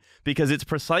rotation, because it's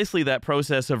precisely that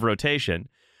process of rotation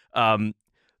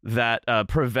that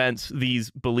prevents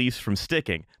these beliefs from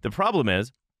sticking. The problem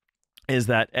is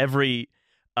that every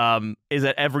one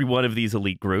of these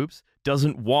elite groups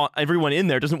everyone in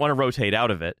there doesn't want to rotate out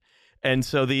of it, and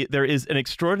so there is an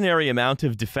extraordinary amount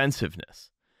of defensiveness.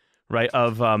 Right,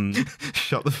 of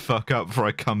shut the fuck up before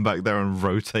I come back there and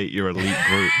rotate your elite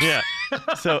groups. Yeah.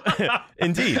 So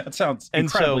indeed. That sounds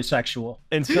incredibly sexual.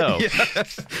 And so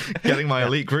getting my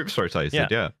elite groups rotated,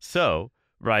 yeah. So,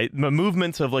 right, the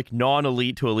movements of like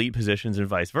non-elite to elite positions and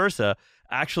vice versa,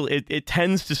 actually it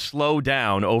tends to slow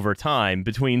down over time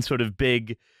between sort of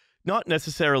big, not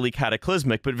necessarily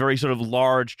cataclysmic, but very sort of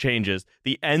large changes,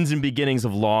 the ends and beginnings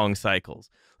of long cycles.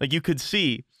 Like, you could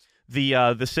see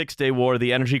the 6 Day War,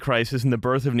 the energy crisis, and the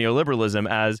birth of neoliberalism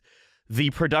as the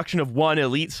production of one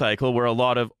elite cycle, where a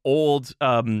lot of old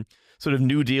sort of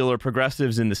New Deal or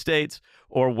progressives in the States,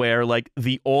 or where like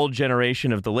the old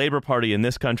generation of the Labor Party in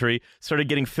this country started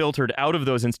getting filtered out of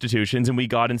those institutions, and we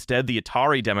got instead the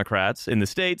Atari Democrats in the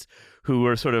States, who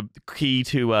were sort of key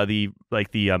to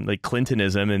like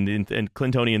Clintonism and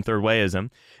Clintonian third wayism.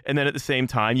 And then at the same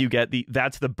time, you get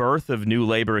that's the birth of New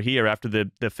Labor here after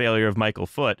the failure of Michael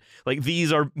Foot. Like,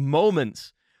 these are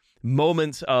moments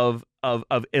of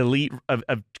elite of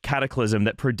cataclysm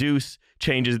that produce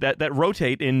changes that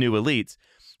rotate in new elites.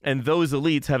 And those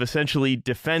elites have essentially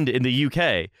in the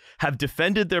UK, have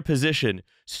defended their position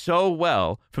so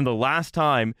well from the last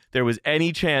time there was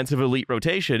any chance of elite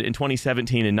rotation in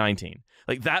 2017 and 19.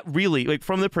 Like, that really, like,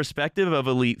 from the perspective of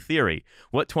elite theory,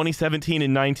 what 2017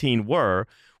 and 19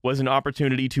 was an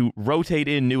opportunity to rotate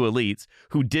in new elites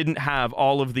who didn't have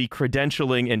all of the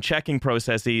credentialing and checking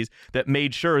processes that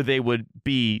made sure they would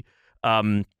be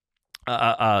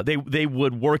they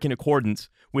would work in accordance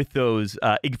with those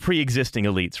pre-existing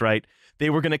elites, right? They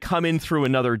were going to come in through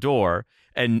another door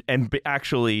and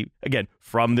actually, again,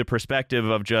 from the perspective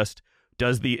of just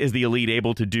is the elite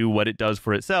able to do what it does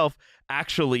for itself,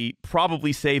 actually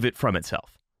probably save it from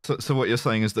itself. So what you're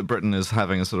saying is that Britain is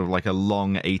having a sort of like a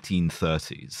long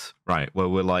 1830s, right? Where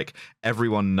we're like,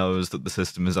 everyone knows that the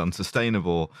system is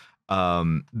unsustainable,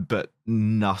 but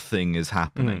nothing is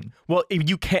happening. Well, if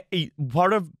you can't,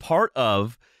 part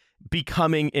of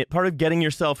getting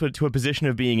yourself into a position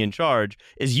of being in charge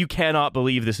is you cannot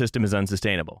believe the system is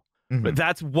unsustainable. But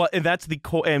that's the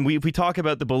core. And we talk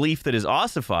about the belief that is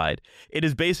ossified. It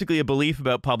is basically a belief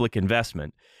about public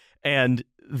investment, and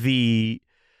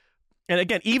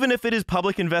again, even if it is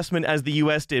public investment as the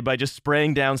U.S. did by just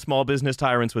spraying down small business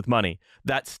tyrants with money,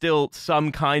 that's still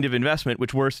some kind of investment,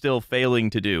 which we're still failing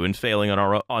to do and failing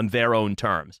on their own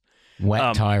terms.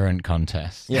 Wet tyrant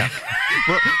contest. Yeah.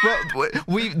 well,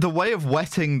 the way of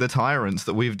wetting the tyrants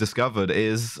that we've discovered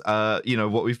is,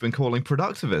 what we've been calling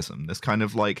productivism. This kind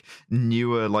of like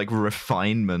newer, like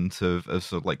refinement of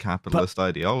sort of like capitalist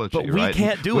ideology. But we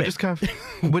can't do we're it. Just kind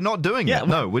of, we're not doing it.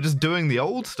 No, we're just doing the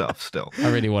old stuff still. I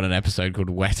really want an episode called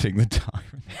 "Wetting the Tyrant."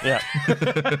 Yeah.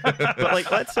 But like,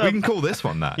 let's. We can call this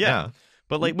one that. Yeah.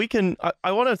 But like, we can.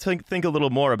 I want to think a little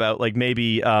more about like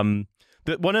maybe.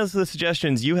 One of the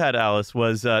suggestions you had, Alice,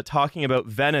 was talking about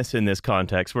Venice in this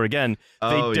context, where again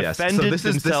they defended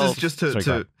themselves. This is just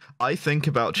to I think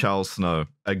about Charles Snow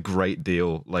a great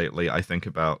deal lately. I think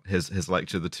about his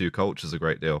lecture, "The Two Cultures," a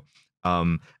great deal.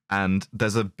 And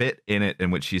there's a bit in it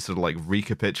in which he sort of like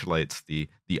recapitulates the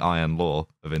iron law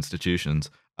of institutions.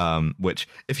 Which,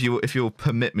 if you'll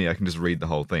permit me, I can just read the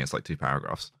whole thing. It's like 2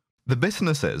 paragraphs. The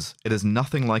bitterness is, it is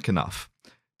nothing like enough.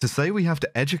 To say we have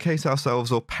to educate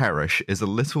ourselves or perish is a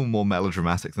little more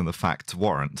melodramatic than the facts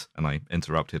warrant. And I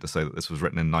interrupt here to say that this was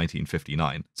written in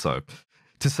 1959. So,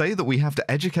 to say that we have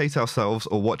to educate ourselves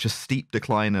or watch a steep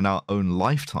decline in our own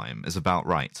lifetime is about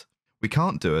right. We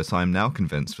can't do it, I am now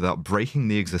convinced, without breaking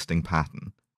the existing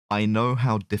pattern. I know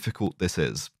how difficult this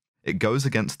is. It goes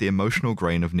against the emotional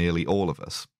grain of nearly all of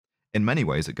us. In many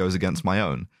ways, it goes against my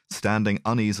own, standing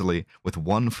uneasily with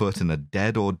one foot in a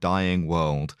dead or dying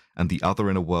world and the other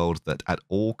in a world that at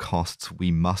all costs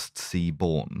we must see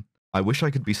born. I wish I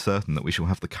could be certain that we shall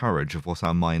have the courage of what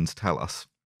our minds tell us.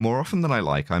 More often than I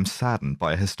like, I'm saddened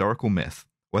by a historical myth.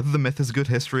 Whether the myth is good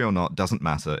history or not doesn't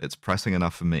matter, it's pressing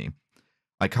enough for me.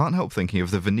 I can't help thinking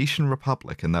of the Venetian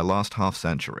Republic in their last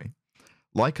half-century.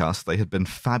 Like us, they had been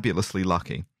fabulously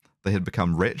lucky. They had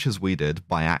become rich as we did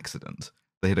by accident.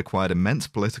 They had acquired immense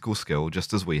political skill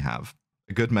just as we have.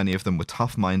 A good many of them were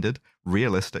tough-minded,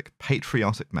 realistic,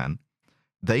 patriotic men.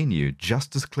 They knew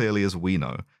just as clearly as we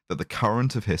know that the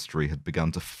current of history had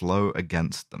begun to flow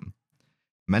against them.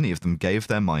 Many of them gave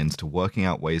their minds to working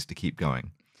out ways to keep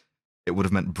going. It would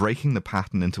have meant breaking the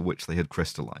pattern into which they had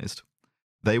crystallized.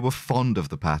 They were fond of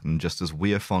the pattern just as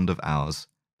we are fond of ours.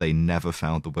 They never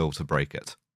found the will to break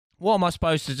it. What am I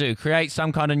supposed to do? Create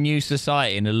some kind of new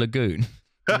society in a lagoon?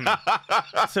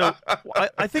 So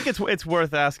I think it's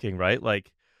worth asking, right?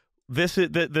 Like this is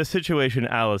the situation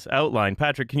Alice outlined.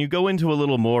 Patrick, can you go into a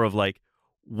little more of like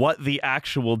what the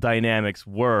actual dynamics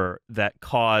were that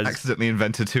caused accidentally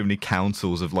invented too many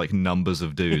councils of like numbers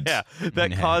of dudes? Yeah,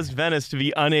 that caused Venice to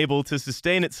be unable to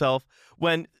sustain itself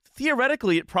when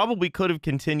theoretically it probably could have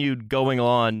continued going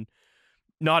on,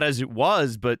 not as it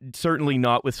was, but certainly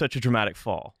not with such a dramatic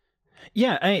fall.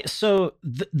 Yeah, so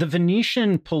the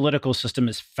Venetian political system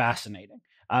is fascinating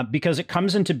because it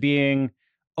comes into being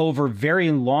over very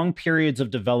long periods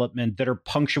of development that are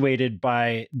punctuated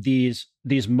by these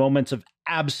moments of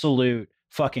absolute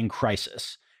fucking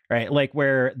crisis, right? Like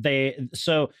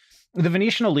so the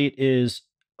Venetian elite is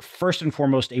first and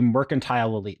foremost a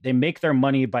mercantile elite. They make their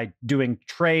money by doing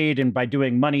trade and by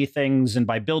doing money things and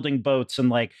by building boats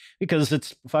and like, because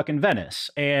it's fucking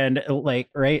Venice and like,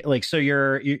 right. Like, so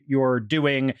you're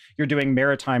doing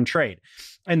maritime trade.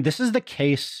 And this is the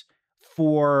case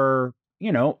for,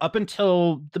 up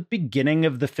until the beginning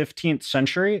of the 15th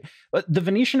century. But the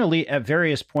Venetian elite at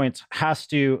various points has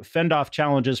to fend off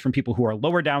challenges from people who are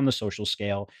lower down the social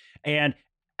scale. And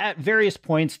at various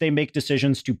points, they make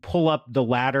decisions to pull up the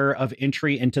ladder of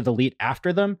entry into the elite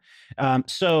after them.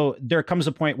 So there comes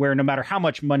a point where no matter how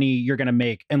much money you're going to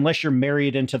make, unless you're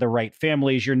married into the right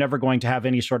families, you're never going to have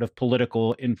any sort of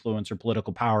political influence or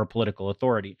political power, political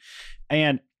authority.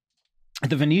 And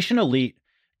the Venetian elite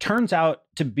turns out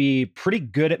to be pretty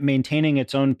good at maintaining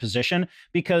its own position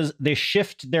because they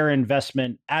shift their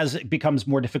investment as it becomes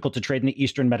more difficult to trade in the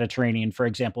Eastern Mediterranean, for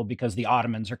example, because the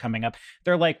Ottomans are coming up.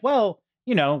 They're like, well,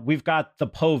 we've got the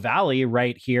Po Valley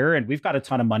right here and we've got a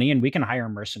ton of money and we can hire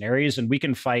mercenaries and we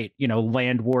can fight,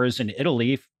 land wars in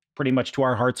Italy pretty much to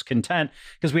our heart's content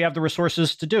because we have the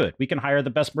resources to do it. We can hire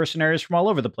the best mercenaries from all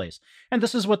over the place. And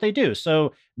this is what they do.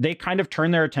 So they kind of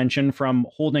turn their attention from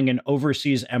holding an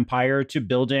overseas empire to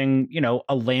building,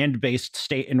 a land-based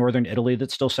state in northern Italy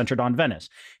that's still centered on Venice.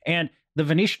 And the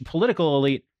Venetian political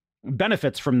elite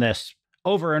benefits from this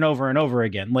over and over and over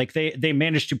again. Like they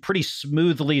managed to pretty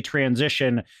smoothly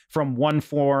transition from one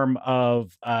form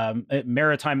of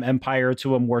maritime empire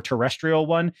to a more terrestrial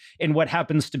one in what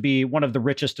happens to be one of the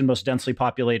richest and most densely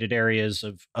populated areas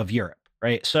of Europe.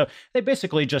 Right. So they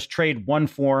basically just trade one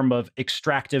form of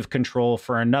extractive control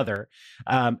for another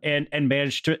and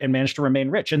manage to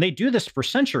remain rich. And they do this for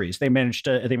centuries. They managed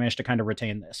to kind of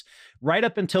retain this right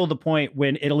up until the point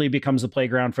when Italy becomes the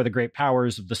playground for the great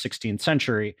powers of the 16th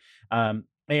century.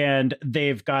 And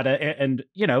they've got and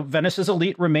Venice's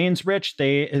elite remains rich.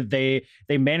 They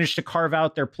managed to carve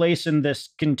out their place in this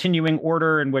continuing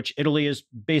order in which Italy is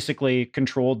basically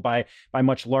controlled by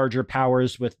much larger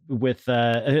powers with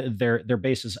their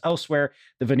bases elsewhere.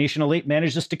 The Venetian elite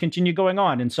manages to continue going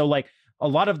on, and so like a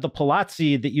lot of the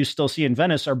palazzi that you still see in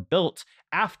Venice are built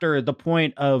after the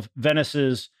point of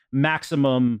Venice's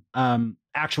maximum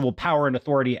actual power and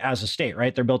authority as a state,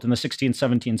 right? They're built in the 16th,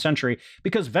 17th century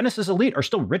because Venice's elite are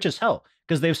still rich as hell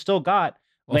because they've still got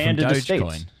land and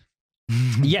estates.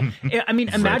 Yeah. I mean,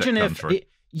 imagine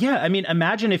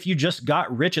if you just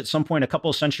got rich at some point a couple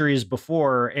of centuries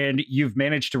before and you've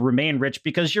managed to remain rich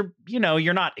because you're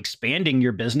not expanding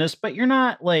your business, but you're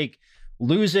not like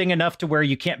losing enough to where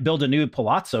you can't build a new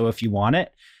palazzo if you want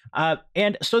it.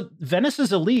 And so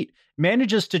Venice's elite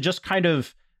manages to just kind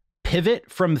of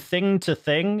pivot from thing to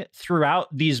thing throughout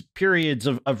these periods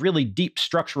of really deep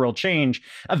structural change.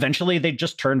 Eventually, they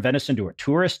just turn Venice into a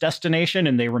tourist destination,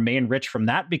 and they remain rich from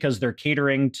that because they're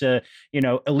catering to,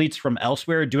 elites from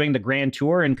elsewhere doing the grand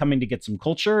tour and coming to get some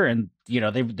culture. And,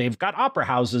 they've got opera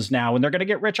houses now, and they're going to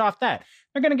get rich off that.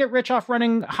 They're going to get rich off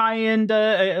running high-end,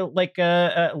 like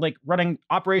running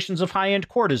operations of high-end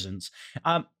courtesans.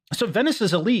 So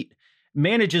Venice's elite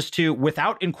manages to,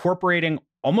 without incorporating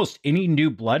almost any new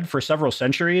blood for several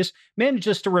centuries,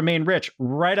 manages to remain rich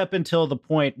right up until the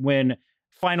point when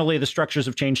finally the structures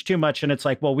have changed too much. And it's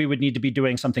like, well, we would need to be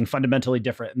doing something fundamentally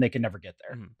different, and they can never get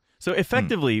there. So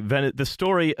effectively, the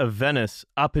story of Venice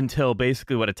up until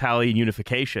basically what Italian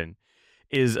unification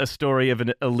is a story of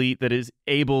an elite that is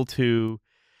able to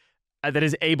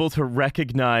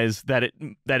recognize that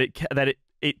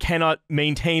it cannot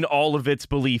maintain all of its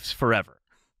beliefs forever.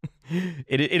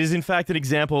 It is in fact an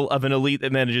example of an elite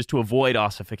that manages to avoid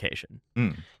ossification.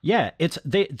 Yeah,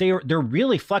 they're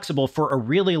really flexible for a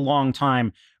really long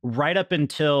time, right up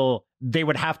until they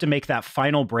would have to make that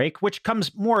final break, which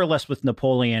comes more or less with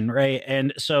Napoleon, right?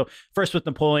 And so first with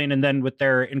Napoleon, and then with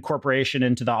their incorporation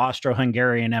into the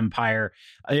Austro-Hungarian Empire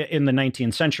in the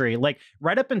 19th century. Like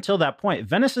right up until that point,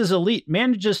 Venice's elite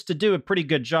manages to do a pretty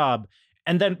good job.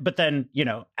 But then,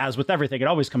 as with everything, it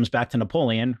always comes back to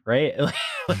Napoleon, right?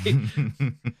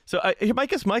 So I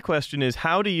guess my question is,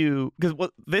 how do you, because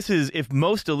this is, if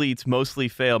most elites mostly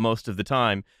fail most of the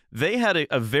time, they had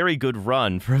a very good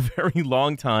run for a very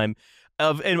long time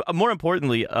and more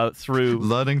importantly, through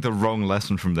learning the wrong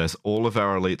lesson from this, all of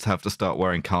our elites have to start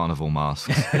wearing carnival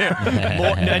masks.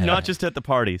 And not just at the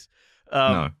parties.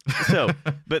 No.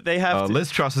 But they have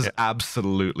Liz Truss has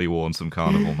absolutely worn some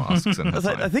carnival masks in her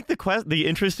time. I think the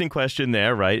interesting question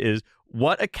there, right, is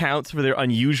what accounts for their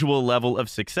unusual level of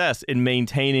success in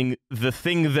maintaining the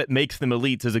thing that makes them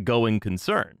elites as a going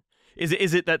concern?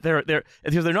 Is it that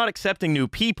they're not accepting new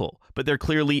people, but they're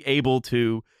clearly able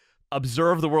to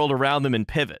observe the world around them and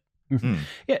pivot?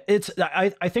 Yeah,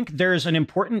 I think there's an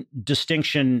important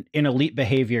distinction in elite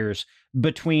behaviors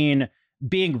between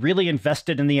being really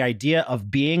invested in the idea of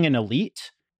being an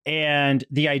elite and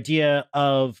the idea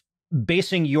of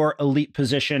basing your elite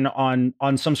position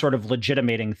on some sort of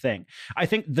legitimating thing. I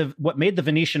think what made the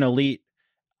Venetian elite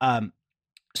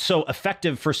so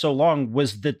effective for so long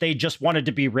was that they just wanted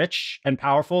to be rich and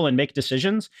powerful and make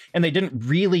decisions, and they didn't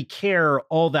really care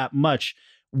all that much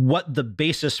what the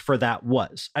basis for that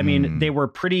was. I mean, they were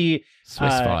pretty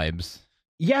Swiss vibes.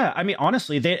 Yeah, I mean,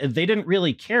 honestly, they didn't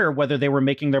really care whether they were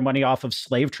making their money off of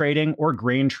slave trading or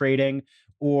grain trading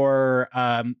or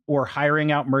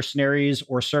hiring out mercenaries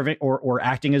or serving or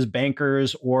acting as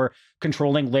bankers or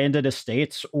controlling landed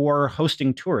estates or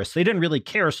hosting tourists. They didn't really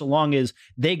care so long as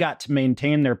they got to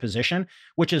maintain their position,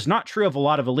 which is not true of a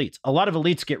lot of elites. A lot of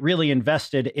elites get really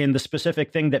invested in the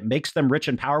specific thing that makes them rich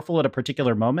and powerful at a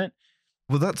particular moment.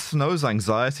 Well, that's Snow's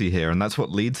anxiety here, and that's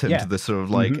what leads him to this sort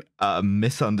of like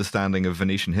misunderstanding of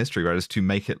Venetian history, right? Is to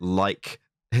make it like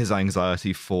his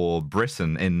anxiety for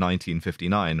Britain in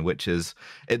 1959, which is,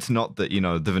 it's not that,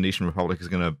 the Venetian Republic is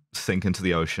going to sink into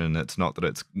the ocean. It's not that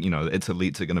it's, its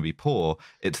elites are going to be poor.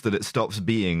 It's that it stops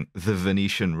being the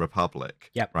Venetian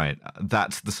Republic. Yep. Right.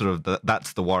 That's the sort of,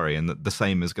 that's the worry. And the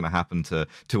same is going to happen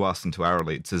to us and to our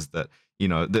elites, is that,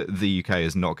 the UK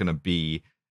is not going to be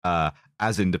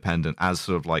as independent, as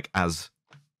sort of like as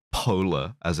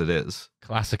polar as it is.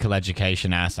 Classical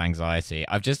education ass anxiety.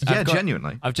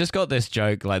 Genuinely. I've just got this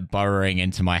joke like burrowing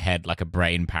into my head like a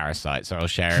brain parasite, so I'll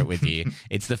share it with you.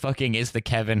 It's the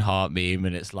Kevin Hart meme,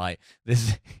 and it's like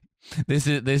this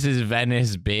is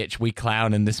Venice, bitch. We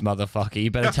clown in this motherfucker.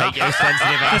 You better take your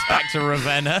sensitive ass back to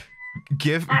Ravenna.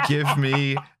 Give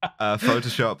me a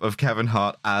Photoshop of Kevin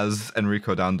Hart as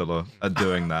Enrico Dandolo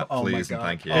doing that, please, and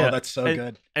thank you. Oh, that's so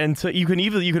good. And so you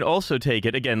can also take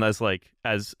it again as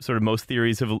sort of most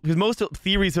theories of, because most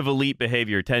theories of elite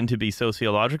behavior tend to be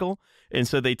sociological, and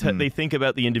so they think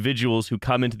about the individuals who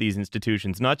come into these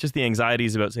institutions, not just the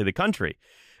anxieties about, say, the country.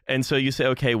 And so you say,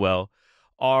 okay, well,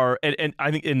 and I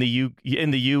think in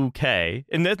the UK,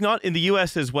 and that's not in the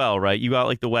US as well, right? You got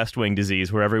like the West Wing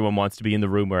disease where everyone wants to be in the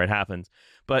room where it happens.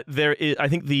 But there is, I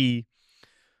think, the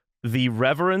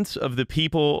reverence of the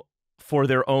people for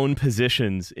their own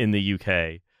positions in the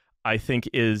UK, I think,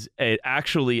 is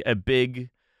actually a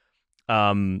big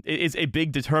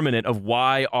determinant of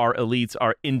why our elites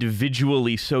are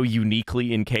individually so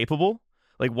uniquely incapable.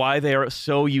 Like why they are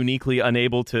so uniquely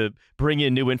unable to bring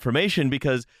in new information,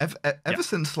 because ever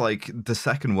since like the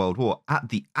Second World War, at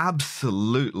the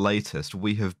absolute latest,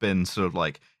 we have been sort of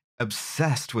like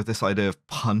obsessed with this idea of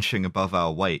punching above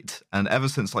our weight. And ever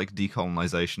since like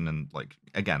decolonization and like,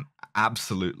 again,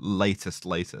 absolute latest,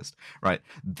 right?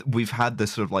 We've had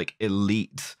this sort of like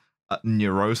elite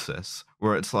neurosis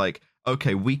where it's like,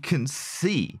 okay, we can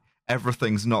see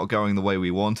everything's not going the way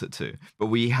we want it to, but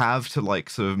we have to like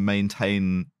sort of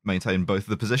maintain both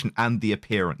the position and the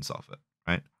appearance of it,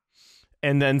 right?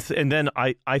 And then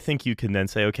I think you can then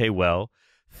say, okay, well,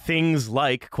 things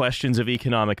like questions of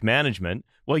economic management,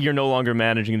 well, you're no longer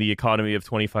managing the economy of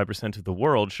 25% of the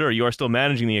world. Sure, you are still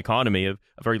managing the economy of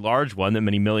a very large one that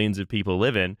many millions of people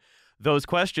live in. Those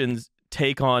questions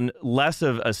take on less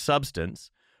of a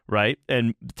substance, right?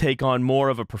 And take on more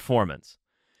of a performance.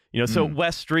 So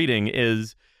West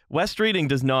Streeting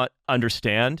does not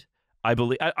understand.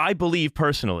 I believe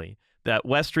personally that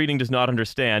West Streeting does not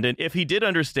understand. And if he did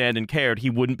understand and cared, he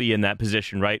wouldn't be in that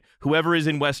position, right? Whoever is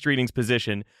in West Streeting's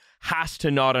position has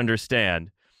to not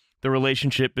understand the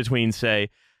relationship between, say,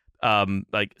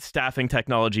 like staffing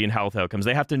technology and health outcomes.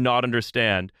 They have to not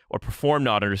understand or perform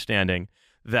not understanding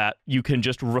that you can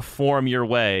just reform your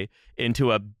way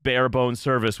into a bare bones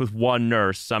service with one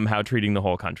nurse somehow treating the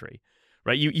whole country.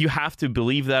 Right, you have to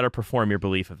believe that or perform your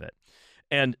belief of it,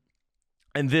 and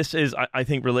this is, I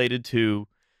think, related to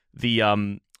the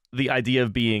idea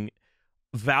of being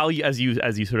value, as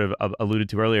you sort of alluded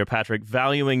to earlier, Patrick,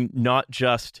 valuing not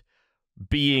just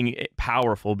being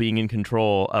powerful, being in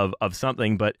control of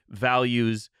something, but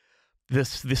values the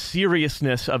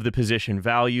seriousness of the position,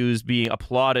 values being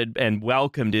applauded and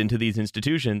welcomed into these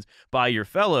institutions by your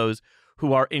fellows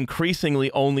who are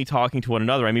increasingly only talking to one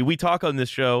another. I mean, we talk on this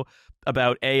show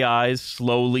about AIs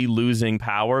slowly losing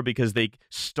power because they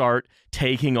start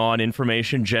taking on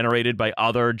information generated by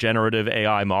other generative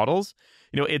AI models.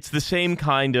 It's the same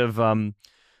kind of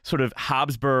sort of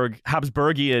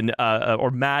Habsburgian or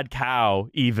mad cow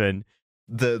even.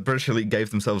 The British elite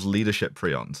gave themselves leadership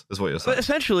prions, is what you're saying. But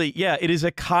essentially, yeah, it is a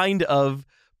kind of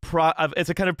it's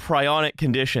a kind of prionic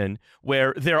condition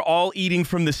where they're all eating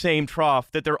from the same trough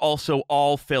that they're also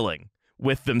all filling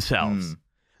with themselves.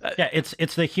 Yeah,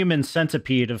 it's the human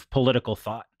centipede of political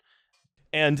thought.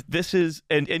 And this is,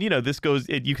 and this goes,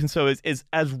 you can, so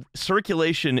as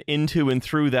circulation into and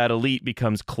through that elite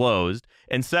becomes closed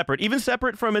and separate, even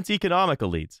separate from its economic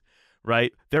elites,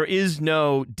 right? There is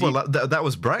no deep... Well, that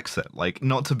was Brexit. Like,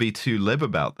 not to be too lib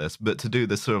about this, but to do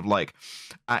this sort of like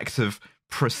act of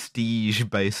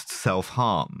prestige-based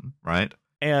self-harm, right?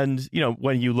 And,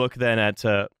 when you look then at...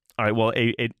 all right, well,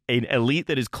 an elite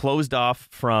that is closed off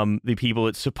from the people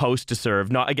it's supposed to serve,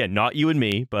 not you and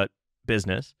me, but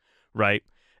business, right?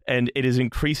 And it is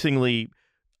increasingly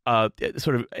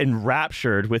sort of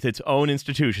enraptured with its own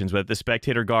institutions, with the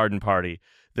Spectator Garden Party,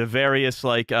 the various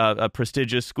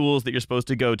prestigious schools that you're supposed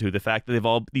to go to, the fact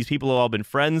that these people have all been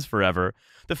friends forever,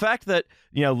 the fact that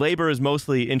Labour is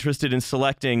mostly interested in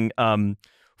selecting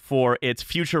for its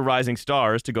future rising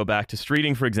stars, to go back to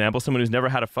Streeting, for example, someone who's never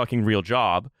had a fucking real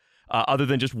job. Other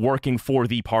than just working for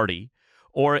the party,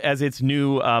 or as its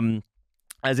new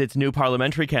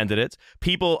parliamentary candidates,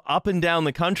 people up and down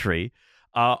the country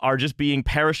are just being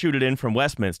parachuted in from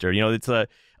Westminster. It's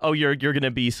you're going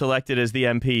to be selected as the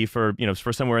MP for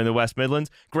somewhere in the West Midlands.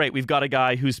 Great, we've got a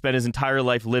guy who's spent his entire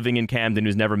life living in Camden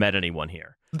who's never met anyone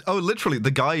here. Oh, literally,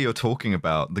 the guy you're talking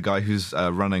about, the guy who's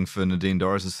running for Nadine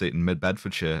Dorries' seat in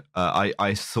Mid-Bedfordshire,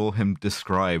 I saw him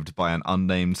described by an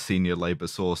unnamed senior Labour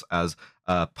source as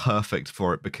perfect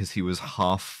for it because he was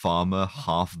half farmer,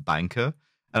 half banker.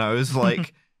 And I was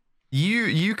like,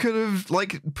 you could have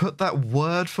like put that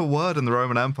word for word in the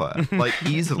Roman Empire, like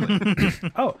easily.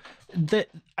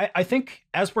 I think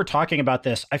as we're talking about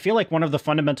this, I feel like one of the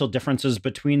fundamental differences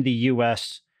between the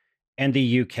US and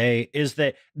the UK is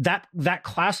that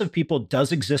class of people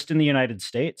does exist in the United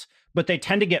States, but they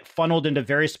tend to get funneled into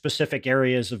very specific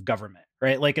areas of government,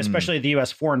 right? Like especially the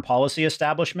US foreign policy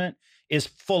establishment is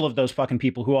full of those fucking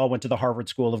people who all went to the Harvard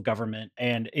School of Government,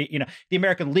 and the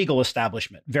American legal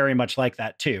establishment very much like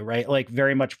that too, right? Like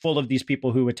very much full of these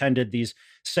people who attended these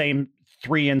same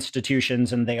 3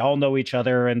 institutions, and they all know each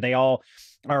other, and they all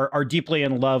are deeply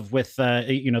in love with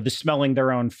the smelling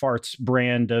their own farts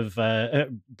brand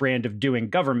of doing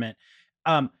government.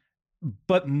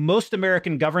 But most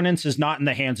American governance is not in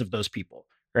the hands of those people,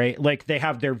 right? Like they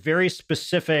have their very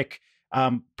specific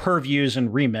purviews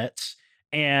and remits.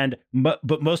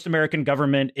 But most American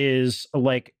government is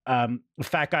like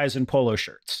fat guys in polo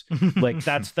shirts. Like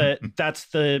that's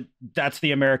the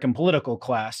American political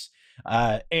class.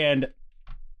 And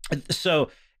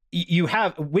so you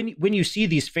have when you see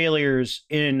these failures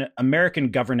in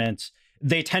American governance,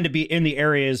 they tend to be in the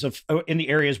areas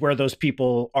where those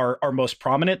people are most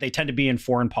prominent. They tend to be in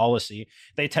foreign policy.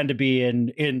 They tend to be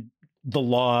in the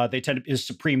law. They tend to be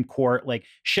Supreme Court, like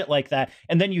shit like that.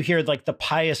 And then you hear like the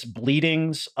pious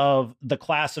bleatings of the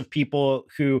class of people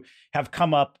who have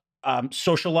come up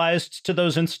socialized to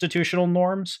those institutional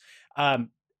norms.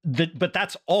 But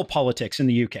that's all politics in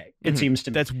the UK. It seems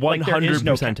to me. That's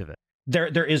 100% of it.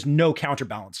 There is no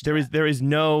counterbalance. There is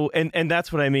no, and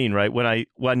that's what I mean, right?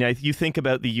 When you think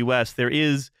about the U.S., there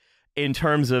is, in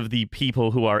terms of the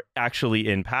people who are actually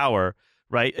in power,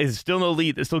 right? It's still an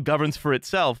elite that still governs for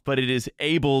itself, but it is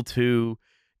able to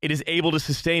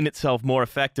sustain itself more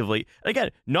effectively.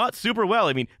 Again, not super well.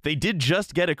 I mean, they did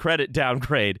just get a credit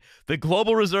downgrade. The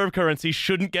global reserve currency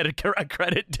shouldn't get a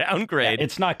credit downgrade. Yeah,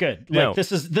 it's not good. No. Like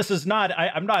this is not.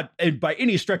 I'm not by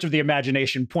any stretch of the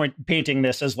imagination painting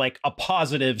this as like a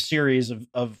positive series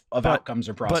of outcomes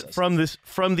or processes. But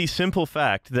from the simple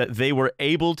fact that they were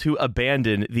able to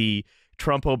abandon the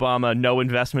Trump-Obama no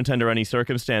investment under any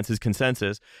circumstances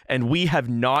consensus, and we have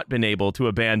not been able to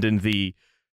abandon the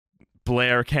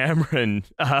Blair, Cameron,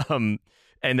 and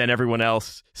then everyone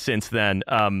else since then,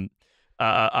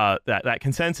 that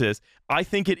consensus, I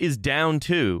think it is down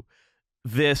to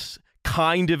this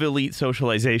kind of elite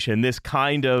socialization, this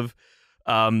kind of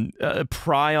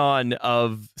prion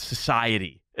of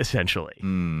society, essentially.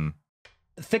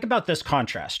 Think about this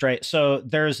contrast, right? So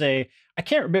there's I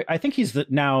can't remember, I think he's the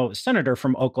now senator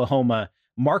from Oklahoma,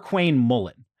 Markwayne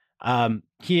Mullen.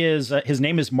 His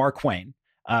name is Mark Wayne.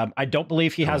 I don't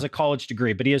believe he has a college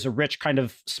degree, but he is a rich kind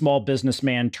of small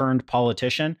businessman turned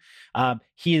politician.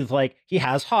 He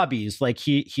has hobbies. Like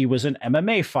he was an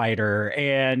MMA fighter,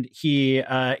 and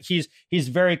he's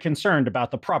very concerned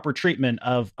about the proper treatment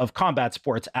of combat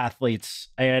sports athletes.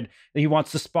 And he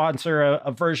wants to sponsor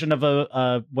a version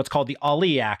of what's called the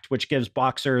Ali Act, which gives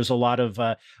boxers a lot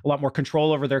more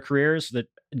control over their careers that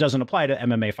doesn't apply to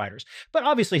MMA fighters. But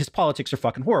obviously his politics are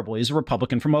fucking horrible. He's a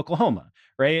Republican from Oklahoma,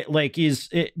 right? Like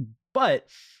but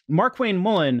Markwayne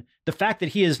Mullen, the fact that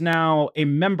he is now a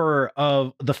member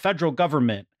of the federal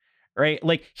government, right?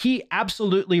 Like he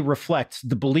absolutely reflects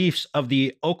the beliefs of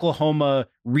the Oklahoma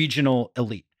regional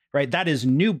elite, right? That is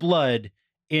new blood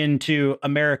into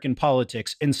American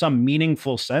politics in some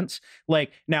meaningful sense.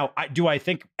 Like now, do I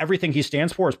think everything he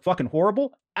stands for is fucking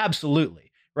horrible? Absolutely.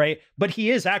 Right. But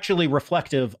he is actually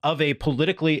reflective of a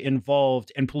politically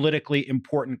involved and politically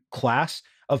important class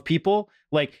of people.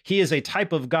 Like he is a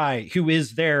type of guy who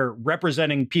is there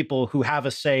representing people who have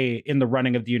a say in the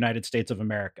running of the United States of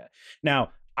America.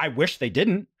 Now, I wish they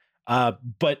didn't,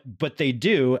 but they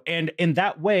do. And in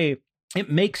that way,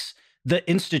 it makes the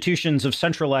institutions of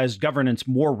centralized governance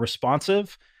more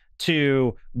responsive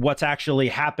to what's actually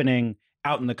happening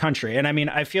out in the country. And I mean,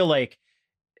 I feel like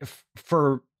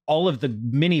for all of the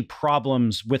many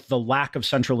problems with the lack of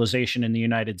centralization in the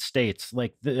United States,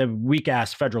 like the weak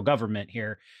ass federal government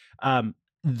here,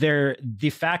 the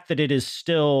fact that it is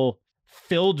still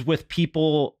filled with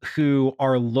people who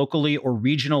are locally or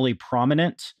regionally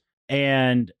prominent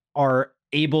and are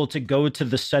able to go to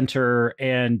the center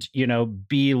and,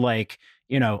 be like,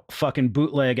 fucking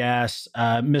bootleg ass,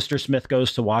 Mr. Smith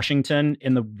Goes to Washington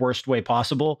in the worst way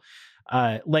possible.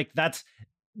 Like that's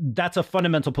a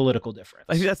fundamental political difference.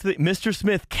 I think that's Mr.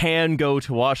 Smith can go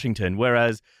to Washington,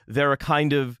 whereas there are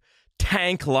kind of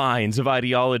tank lines of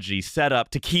ideology set up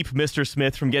to keep Mr.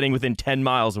 Smith from getting within 10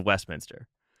 miles of Westminster.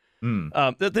 And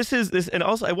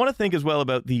also I want to think as well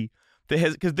about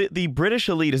because the British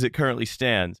elite as it currently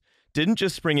stands didn't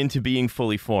just spring into being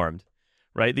fully formed,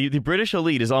 right? The British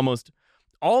elite is almost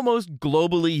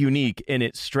globally unique in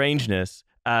its strangeness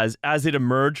as it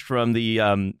emerged from the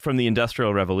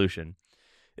Industrial Revolution.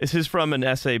 This is from an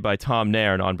essay by Tom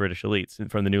Nairn on British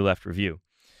elites from the New Left Review.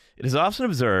 It is often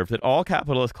observed that all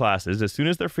capitalist classes, as soon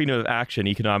as their freedom of action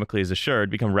economically is assured,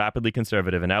 become rapidly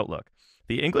conservative in outlook.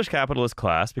 The English capitalist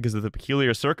class, because of the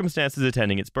peculiar circumstances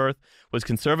attending its birth, was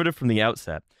conservative from the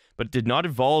outset, but it did not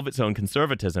evolve its own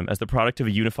conservatism as the product of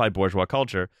a unified bourgeois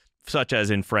culture, such as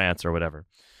in France or whatever.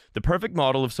 The perfect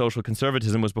model of social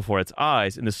conservatism was before its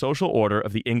eyes in the social order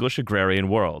of the English agrarian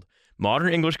world.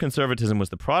 Modern English conservatism was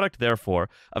the product, therefore,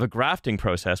 of a grafting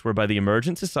process whereby the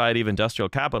emergent society of industrial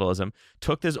capitalism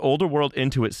took this older world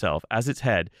into itself as its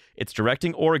head, its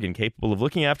directing organ capable of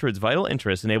looking after its vital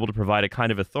interests and able to provide a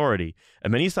kind of authority, a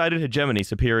many-sided hegemony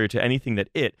superior to anything that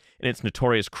it, in its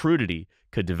notorious crudity,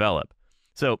 could develop.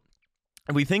 So,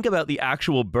 if we think about the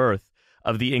actual birth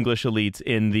of the English elites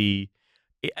in the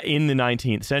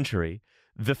 19th century,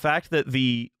 the fact that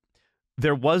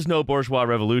there was no bourgeois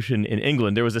revolution in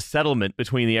England. There was a settlement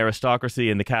between the aristocracy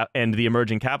and the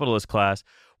emerging capitalist class,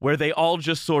 where they all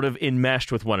just sort of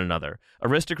enmeshed with one another.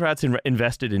 Aristocrats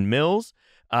invested in mills,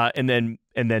 and then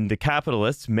the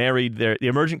capitalists the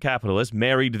emergent capitalists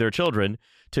married their children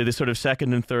to the sort of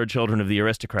second and third children of the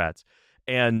aristocrats,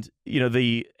 and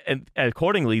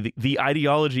accordingly, the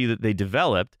ideology that they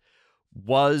developed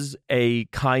was a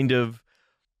kind of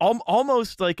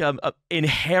almost like a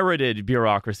inherited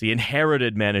bureaucracy,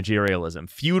 inherited managerialism,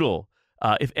 feudal,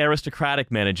 if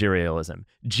aristocratic managerialism.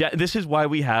 This is why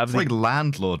we have like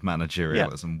landlord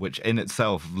managerialism, which in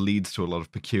itself leads to a lot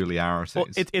of peculiarities. Well,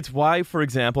 it's why, for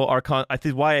example,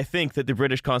 why I think that the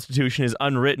British Constitution is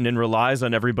unwritten and relies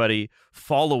on everybody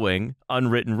following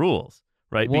unwritten rules.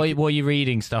 Right? What are you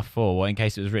reading stuff for? What, in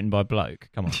case it was written by a bloke?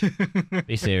 Come on,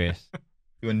 be serious.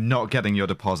 You are not getting your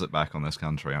deposit back on this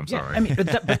country. I'm sorry. I mean, but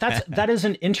that's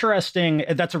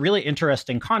a really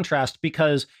interesting contrast,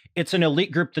 because it's an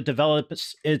elite group that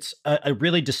develops a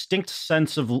really distinct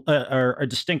sense of or a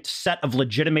distinct set of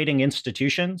legitimating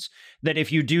institutions that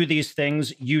if you do these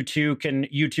things, you too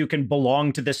can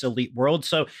belong to this elite world.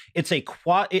 So it's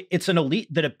it's an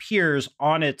elite that appears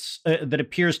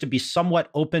to be somewhat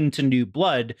open to new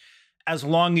blood, as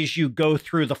long as you go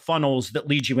through the funnels that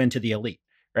lead you into the elite.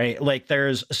 Right. Like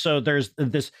so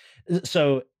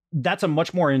that's a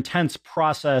much more intense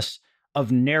process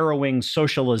of narrowing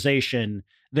socialization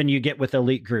than you get with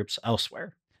elite groups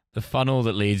elsewhere. The funnel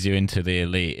that leads you into the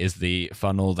elite is the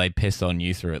funnel they piss on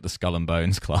you through at the Skull and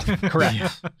Bones Club.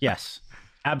 Correct. Yes,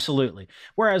 absolutely.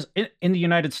 Whereas in the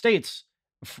United States,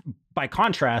 by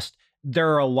contrast, there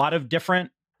are a lot of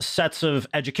different sets of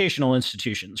educational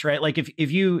institutions, right? Like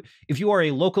if you are a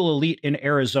local elite in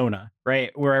Arizona, right,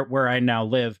 where I now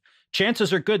live,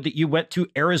 chances are good that you went to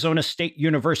Arizona State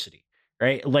University,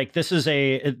 right? Like this is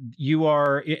you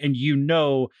are, and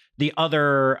the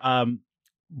other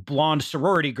blonde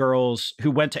sorority girls who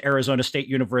went to Arizona State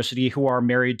University who are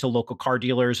married to local car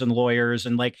dealers and lawyers,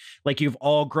 and like you've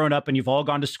all grown up and you've all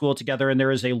gone to school together, and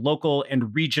there is a local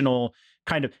and regional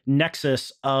kind of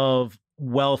nexus of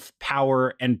wealth,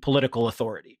 power, and political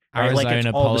authority. Right?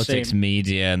 Arizona politics,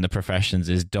 media, and the professions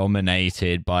is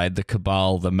dominated by the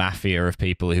cabal, the mafia of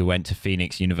people who went to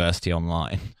Phoenix University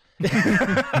online.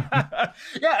 Yeah,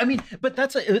 I mean, but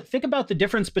think about the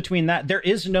difference between that. There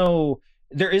is no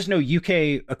UK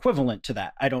equivalent to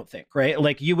that, I don't think, right?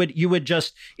 Like you would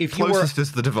just, if you were closest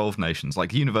is the devolved nations,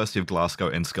 like University of Glasgow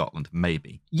in Scotland,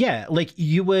 maybe. Yeah, like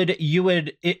you would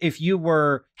if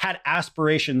you had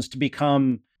aspirations to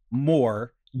become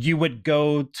more, you would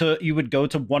go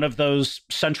to one of those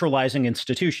centralizing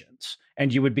institutions,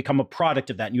 and you would become a product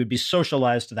of that, and you would be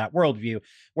socialized to that worldview.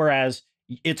 Whereas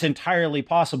it's entirely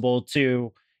possible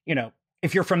to,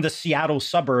 if you're from the Seattle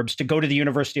suburbs, to go to the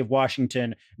University of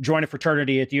Washington, join a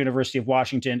fraternity at the University of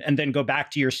Washington, and then go back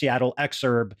to your Seattle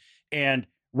exurb and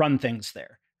run things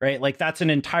there, right? Like that's an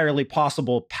entirely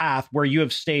possible path where you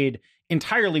have stayed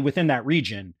entirely within that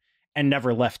region and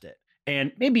never left it.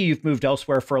 And maybe you've moved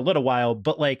elsewhere for a little while,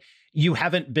 but like you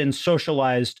haven't been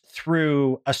socialized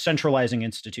through a centralizing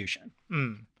institution.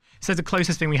 So the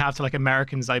closest thing we have to like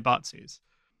American zaibatsus.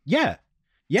 Yeah.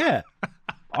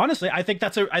 Honestly, I think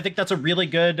that's a really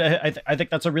good. I think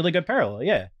that's a really good parallel.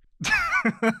 Yeah.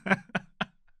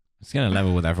 It's gonna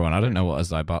level with everyone. I don't know what a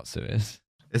zaibatsu is.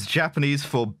 It's Japanese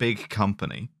for big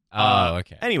company. Oh,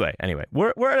 okay. Anyway,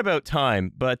 we're at about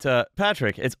time, but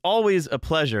Patrick, it's always a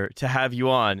pleasure to have you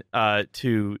on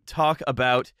to talk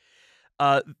about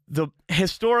the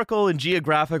historical and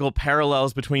geographical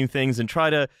parallels between things, and try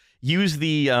to use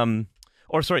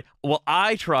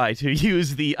I try to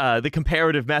use the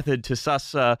comparative method to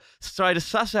suss out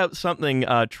something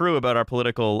true about our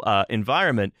political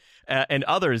environment, and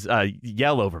others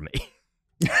yell over me.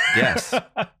 Yes,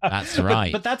 that's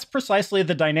right. But that's precisely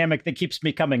the dynamic that keeps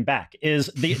me coming back, is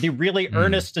the really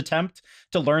earnest attempt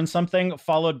to learn something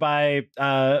followed by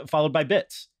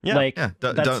bits. Yeah.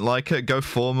 Don't like it? Go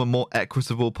form a more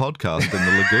equitable podcast in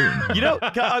the lagoon. You know,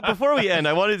 before we end,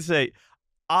 I wanted to say,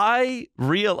 I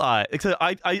realize,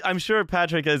 I'm sure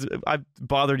Patrick I've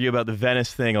bothered you about the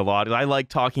Venice thing a lot. I like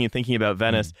talking and thinking about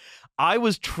Venice. I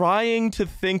was trying to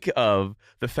think of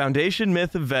the foundation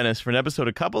myth of Venice for an episode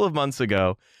a couple of months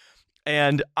ago.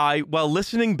 And while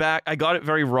listening back, I got it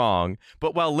very wrong.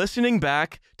 But while listening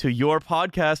back to your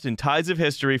podcast in Tides of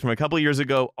History from a couple of years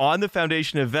ago on the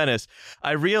foundation of Venice,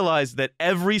 I realized that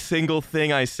every single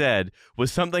thing I said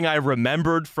was something I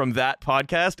remembered from that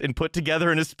podcast and put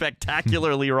together in a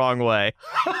spectacularly wrong way.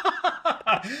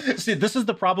 See, this is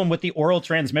the problem with the oral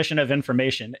transmission of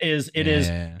information, is it is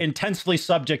intensely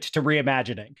subject to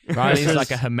reimagining. Riley's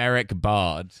like a Homeric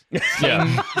bard.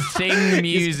 Sing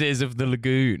muses of the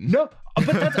lagoon. No,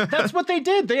 but that's what they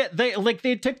did.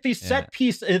 They took these set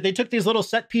piece, they took these little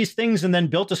set piece things and then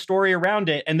built a story around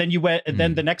it. And then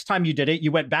then the next time you did it,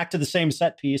 you went back to the same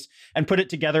set piece and put it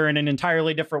together in an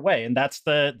entirely different way. And that's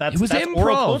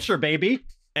oral culture, baby.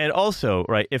 And also,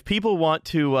 right, if people want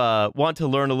to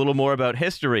learn a little more about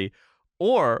history,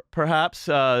 or perhaps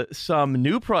some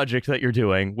new project that you're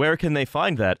doing, where can they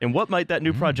find that? And what might that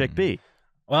new project be?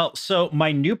 Well, so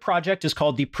my new project is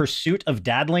called The Pursuit of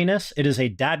Dadliness. It is a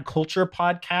dad culture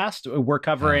podcast. We're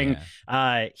covering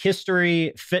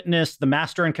history, fitness, the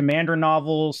Master and Commander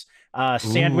novels,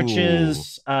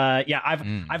 sandwiches.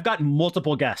 I've got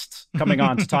multiple guests coming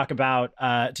on to talk about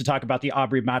the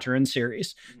Aubrey Maturin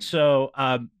series. So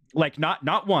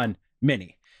not one,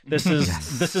 many. This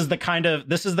is the kind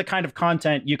of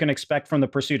content you can expect from The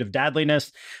Pursuit of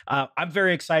Dadliness. I'm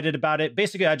very excited about it.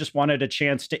 Basically, I just wanted a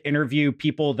chance to interview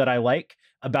people that I like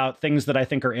about things that I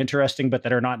think are interesting, but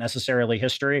that are not necessarily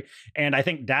history. And I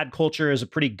think dad culture is a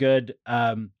pretty good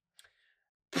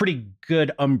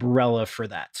umbrella for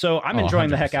that. So I'm enjoying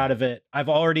 100%. The heck out of it. I've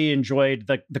already enjoyed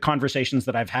the conversations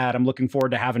that I've had. I'm looking forward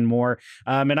to having more.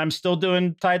 And I'm still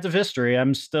doing Tides of History.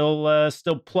 I'm still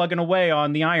plugging away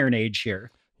on the Iron Age here.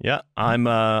 Yeah,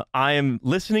 I am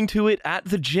listening to it at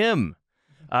the gym.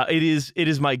 It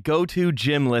is my go-to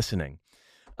gym listening.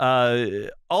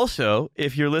 Also,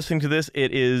 if you're listening to this,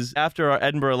 it is after our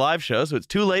Edinburgh live show, so it's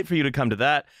too late for you to come to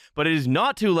that, but it is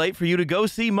not too late for you to go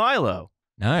see Milo.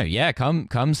 No, yeah,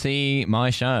 come see my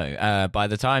show. By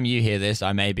the time you hear this,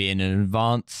 I may be in an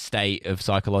advanced state of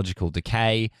psychological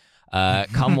decay.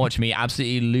 Come watch me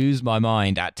absolutely lose my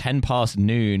mind at 10 past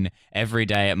noon every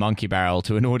day at Monkey Barrel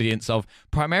to an audience of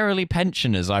primarily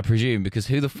pensioners, I presume, because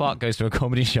who the fuck goes to a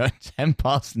comedy show at 10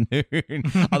 past noon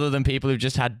other than people who've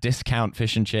just had discount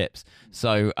fish and chips?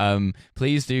 So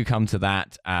please do come to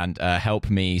that and help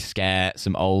me scare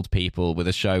some old people with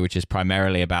a show which is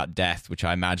primarily about death, which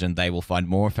I imagine they will find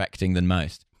more affecting than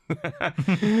most.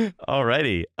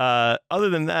 Alrighty. Other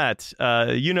than that,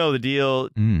 you know the deal.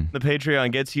 The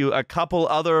Patreon gets you a couple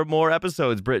other more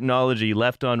episodes. Britanology,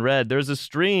 Left on Red. There's a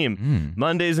stream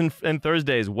Mondays and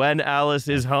Thursdays when Alice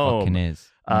is home. Fucking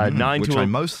is. 9 which to I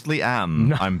mostly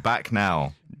am. I'm back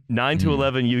now. 9 to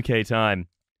 11 UK time.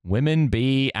 Women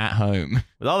be at home.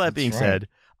 With all that being said,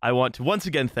 I want to once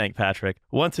again thank Patrick.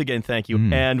 Once again, thank you.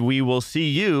 And we will see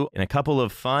you in a couple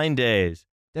of fine days.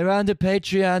 They're on the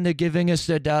Patreon. They're giving us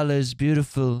their dollars.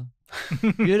 Beautiful.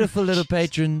 Beautiful little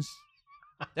patrons.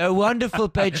 They're wonderful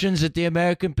patrons that the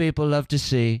American people love to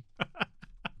see.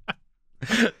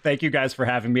 Thank you guys for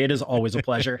having me. It is always a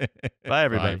pleasure. Bye,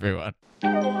 everybody. Bye,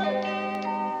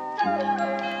 everyone.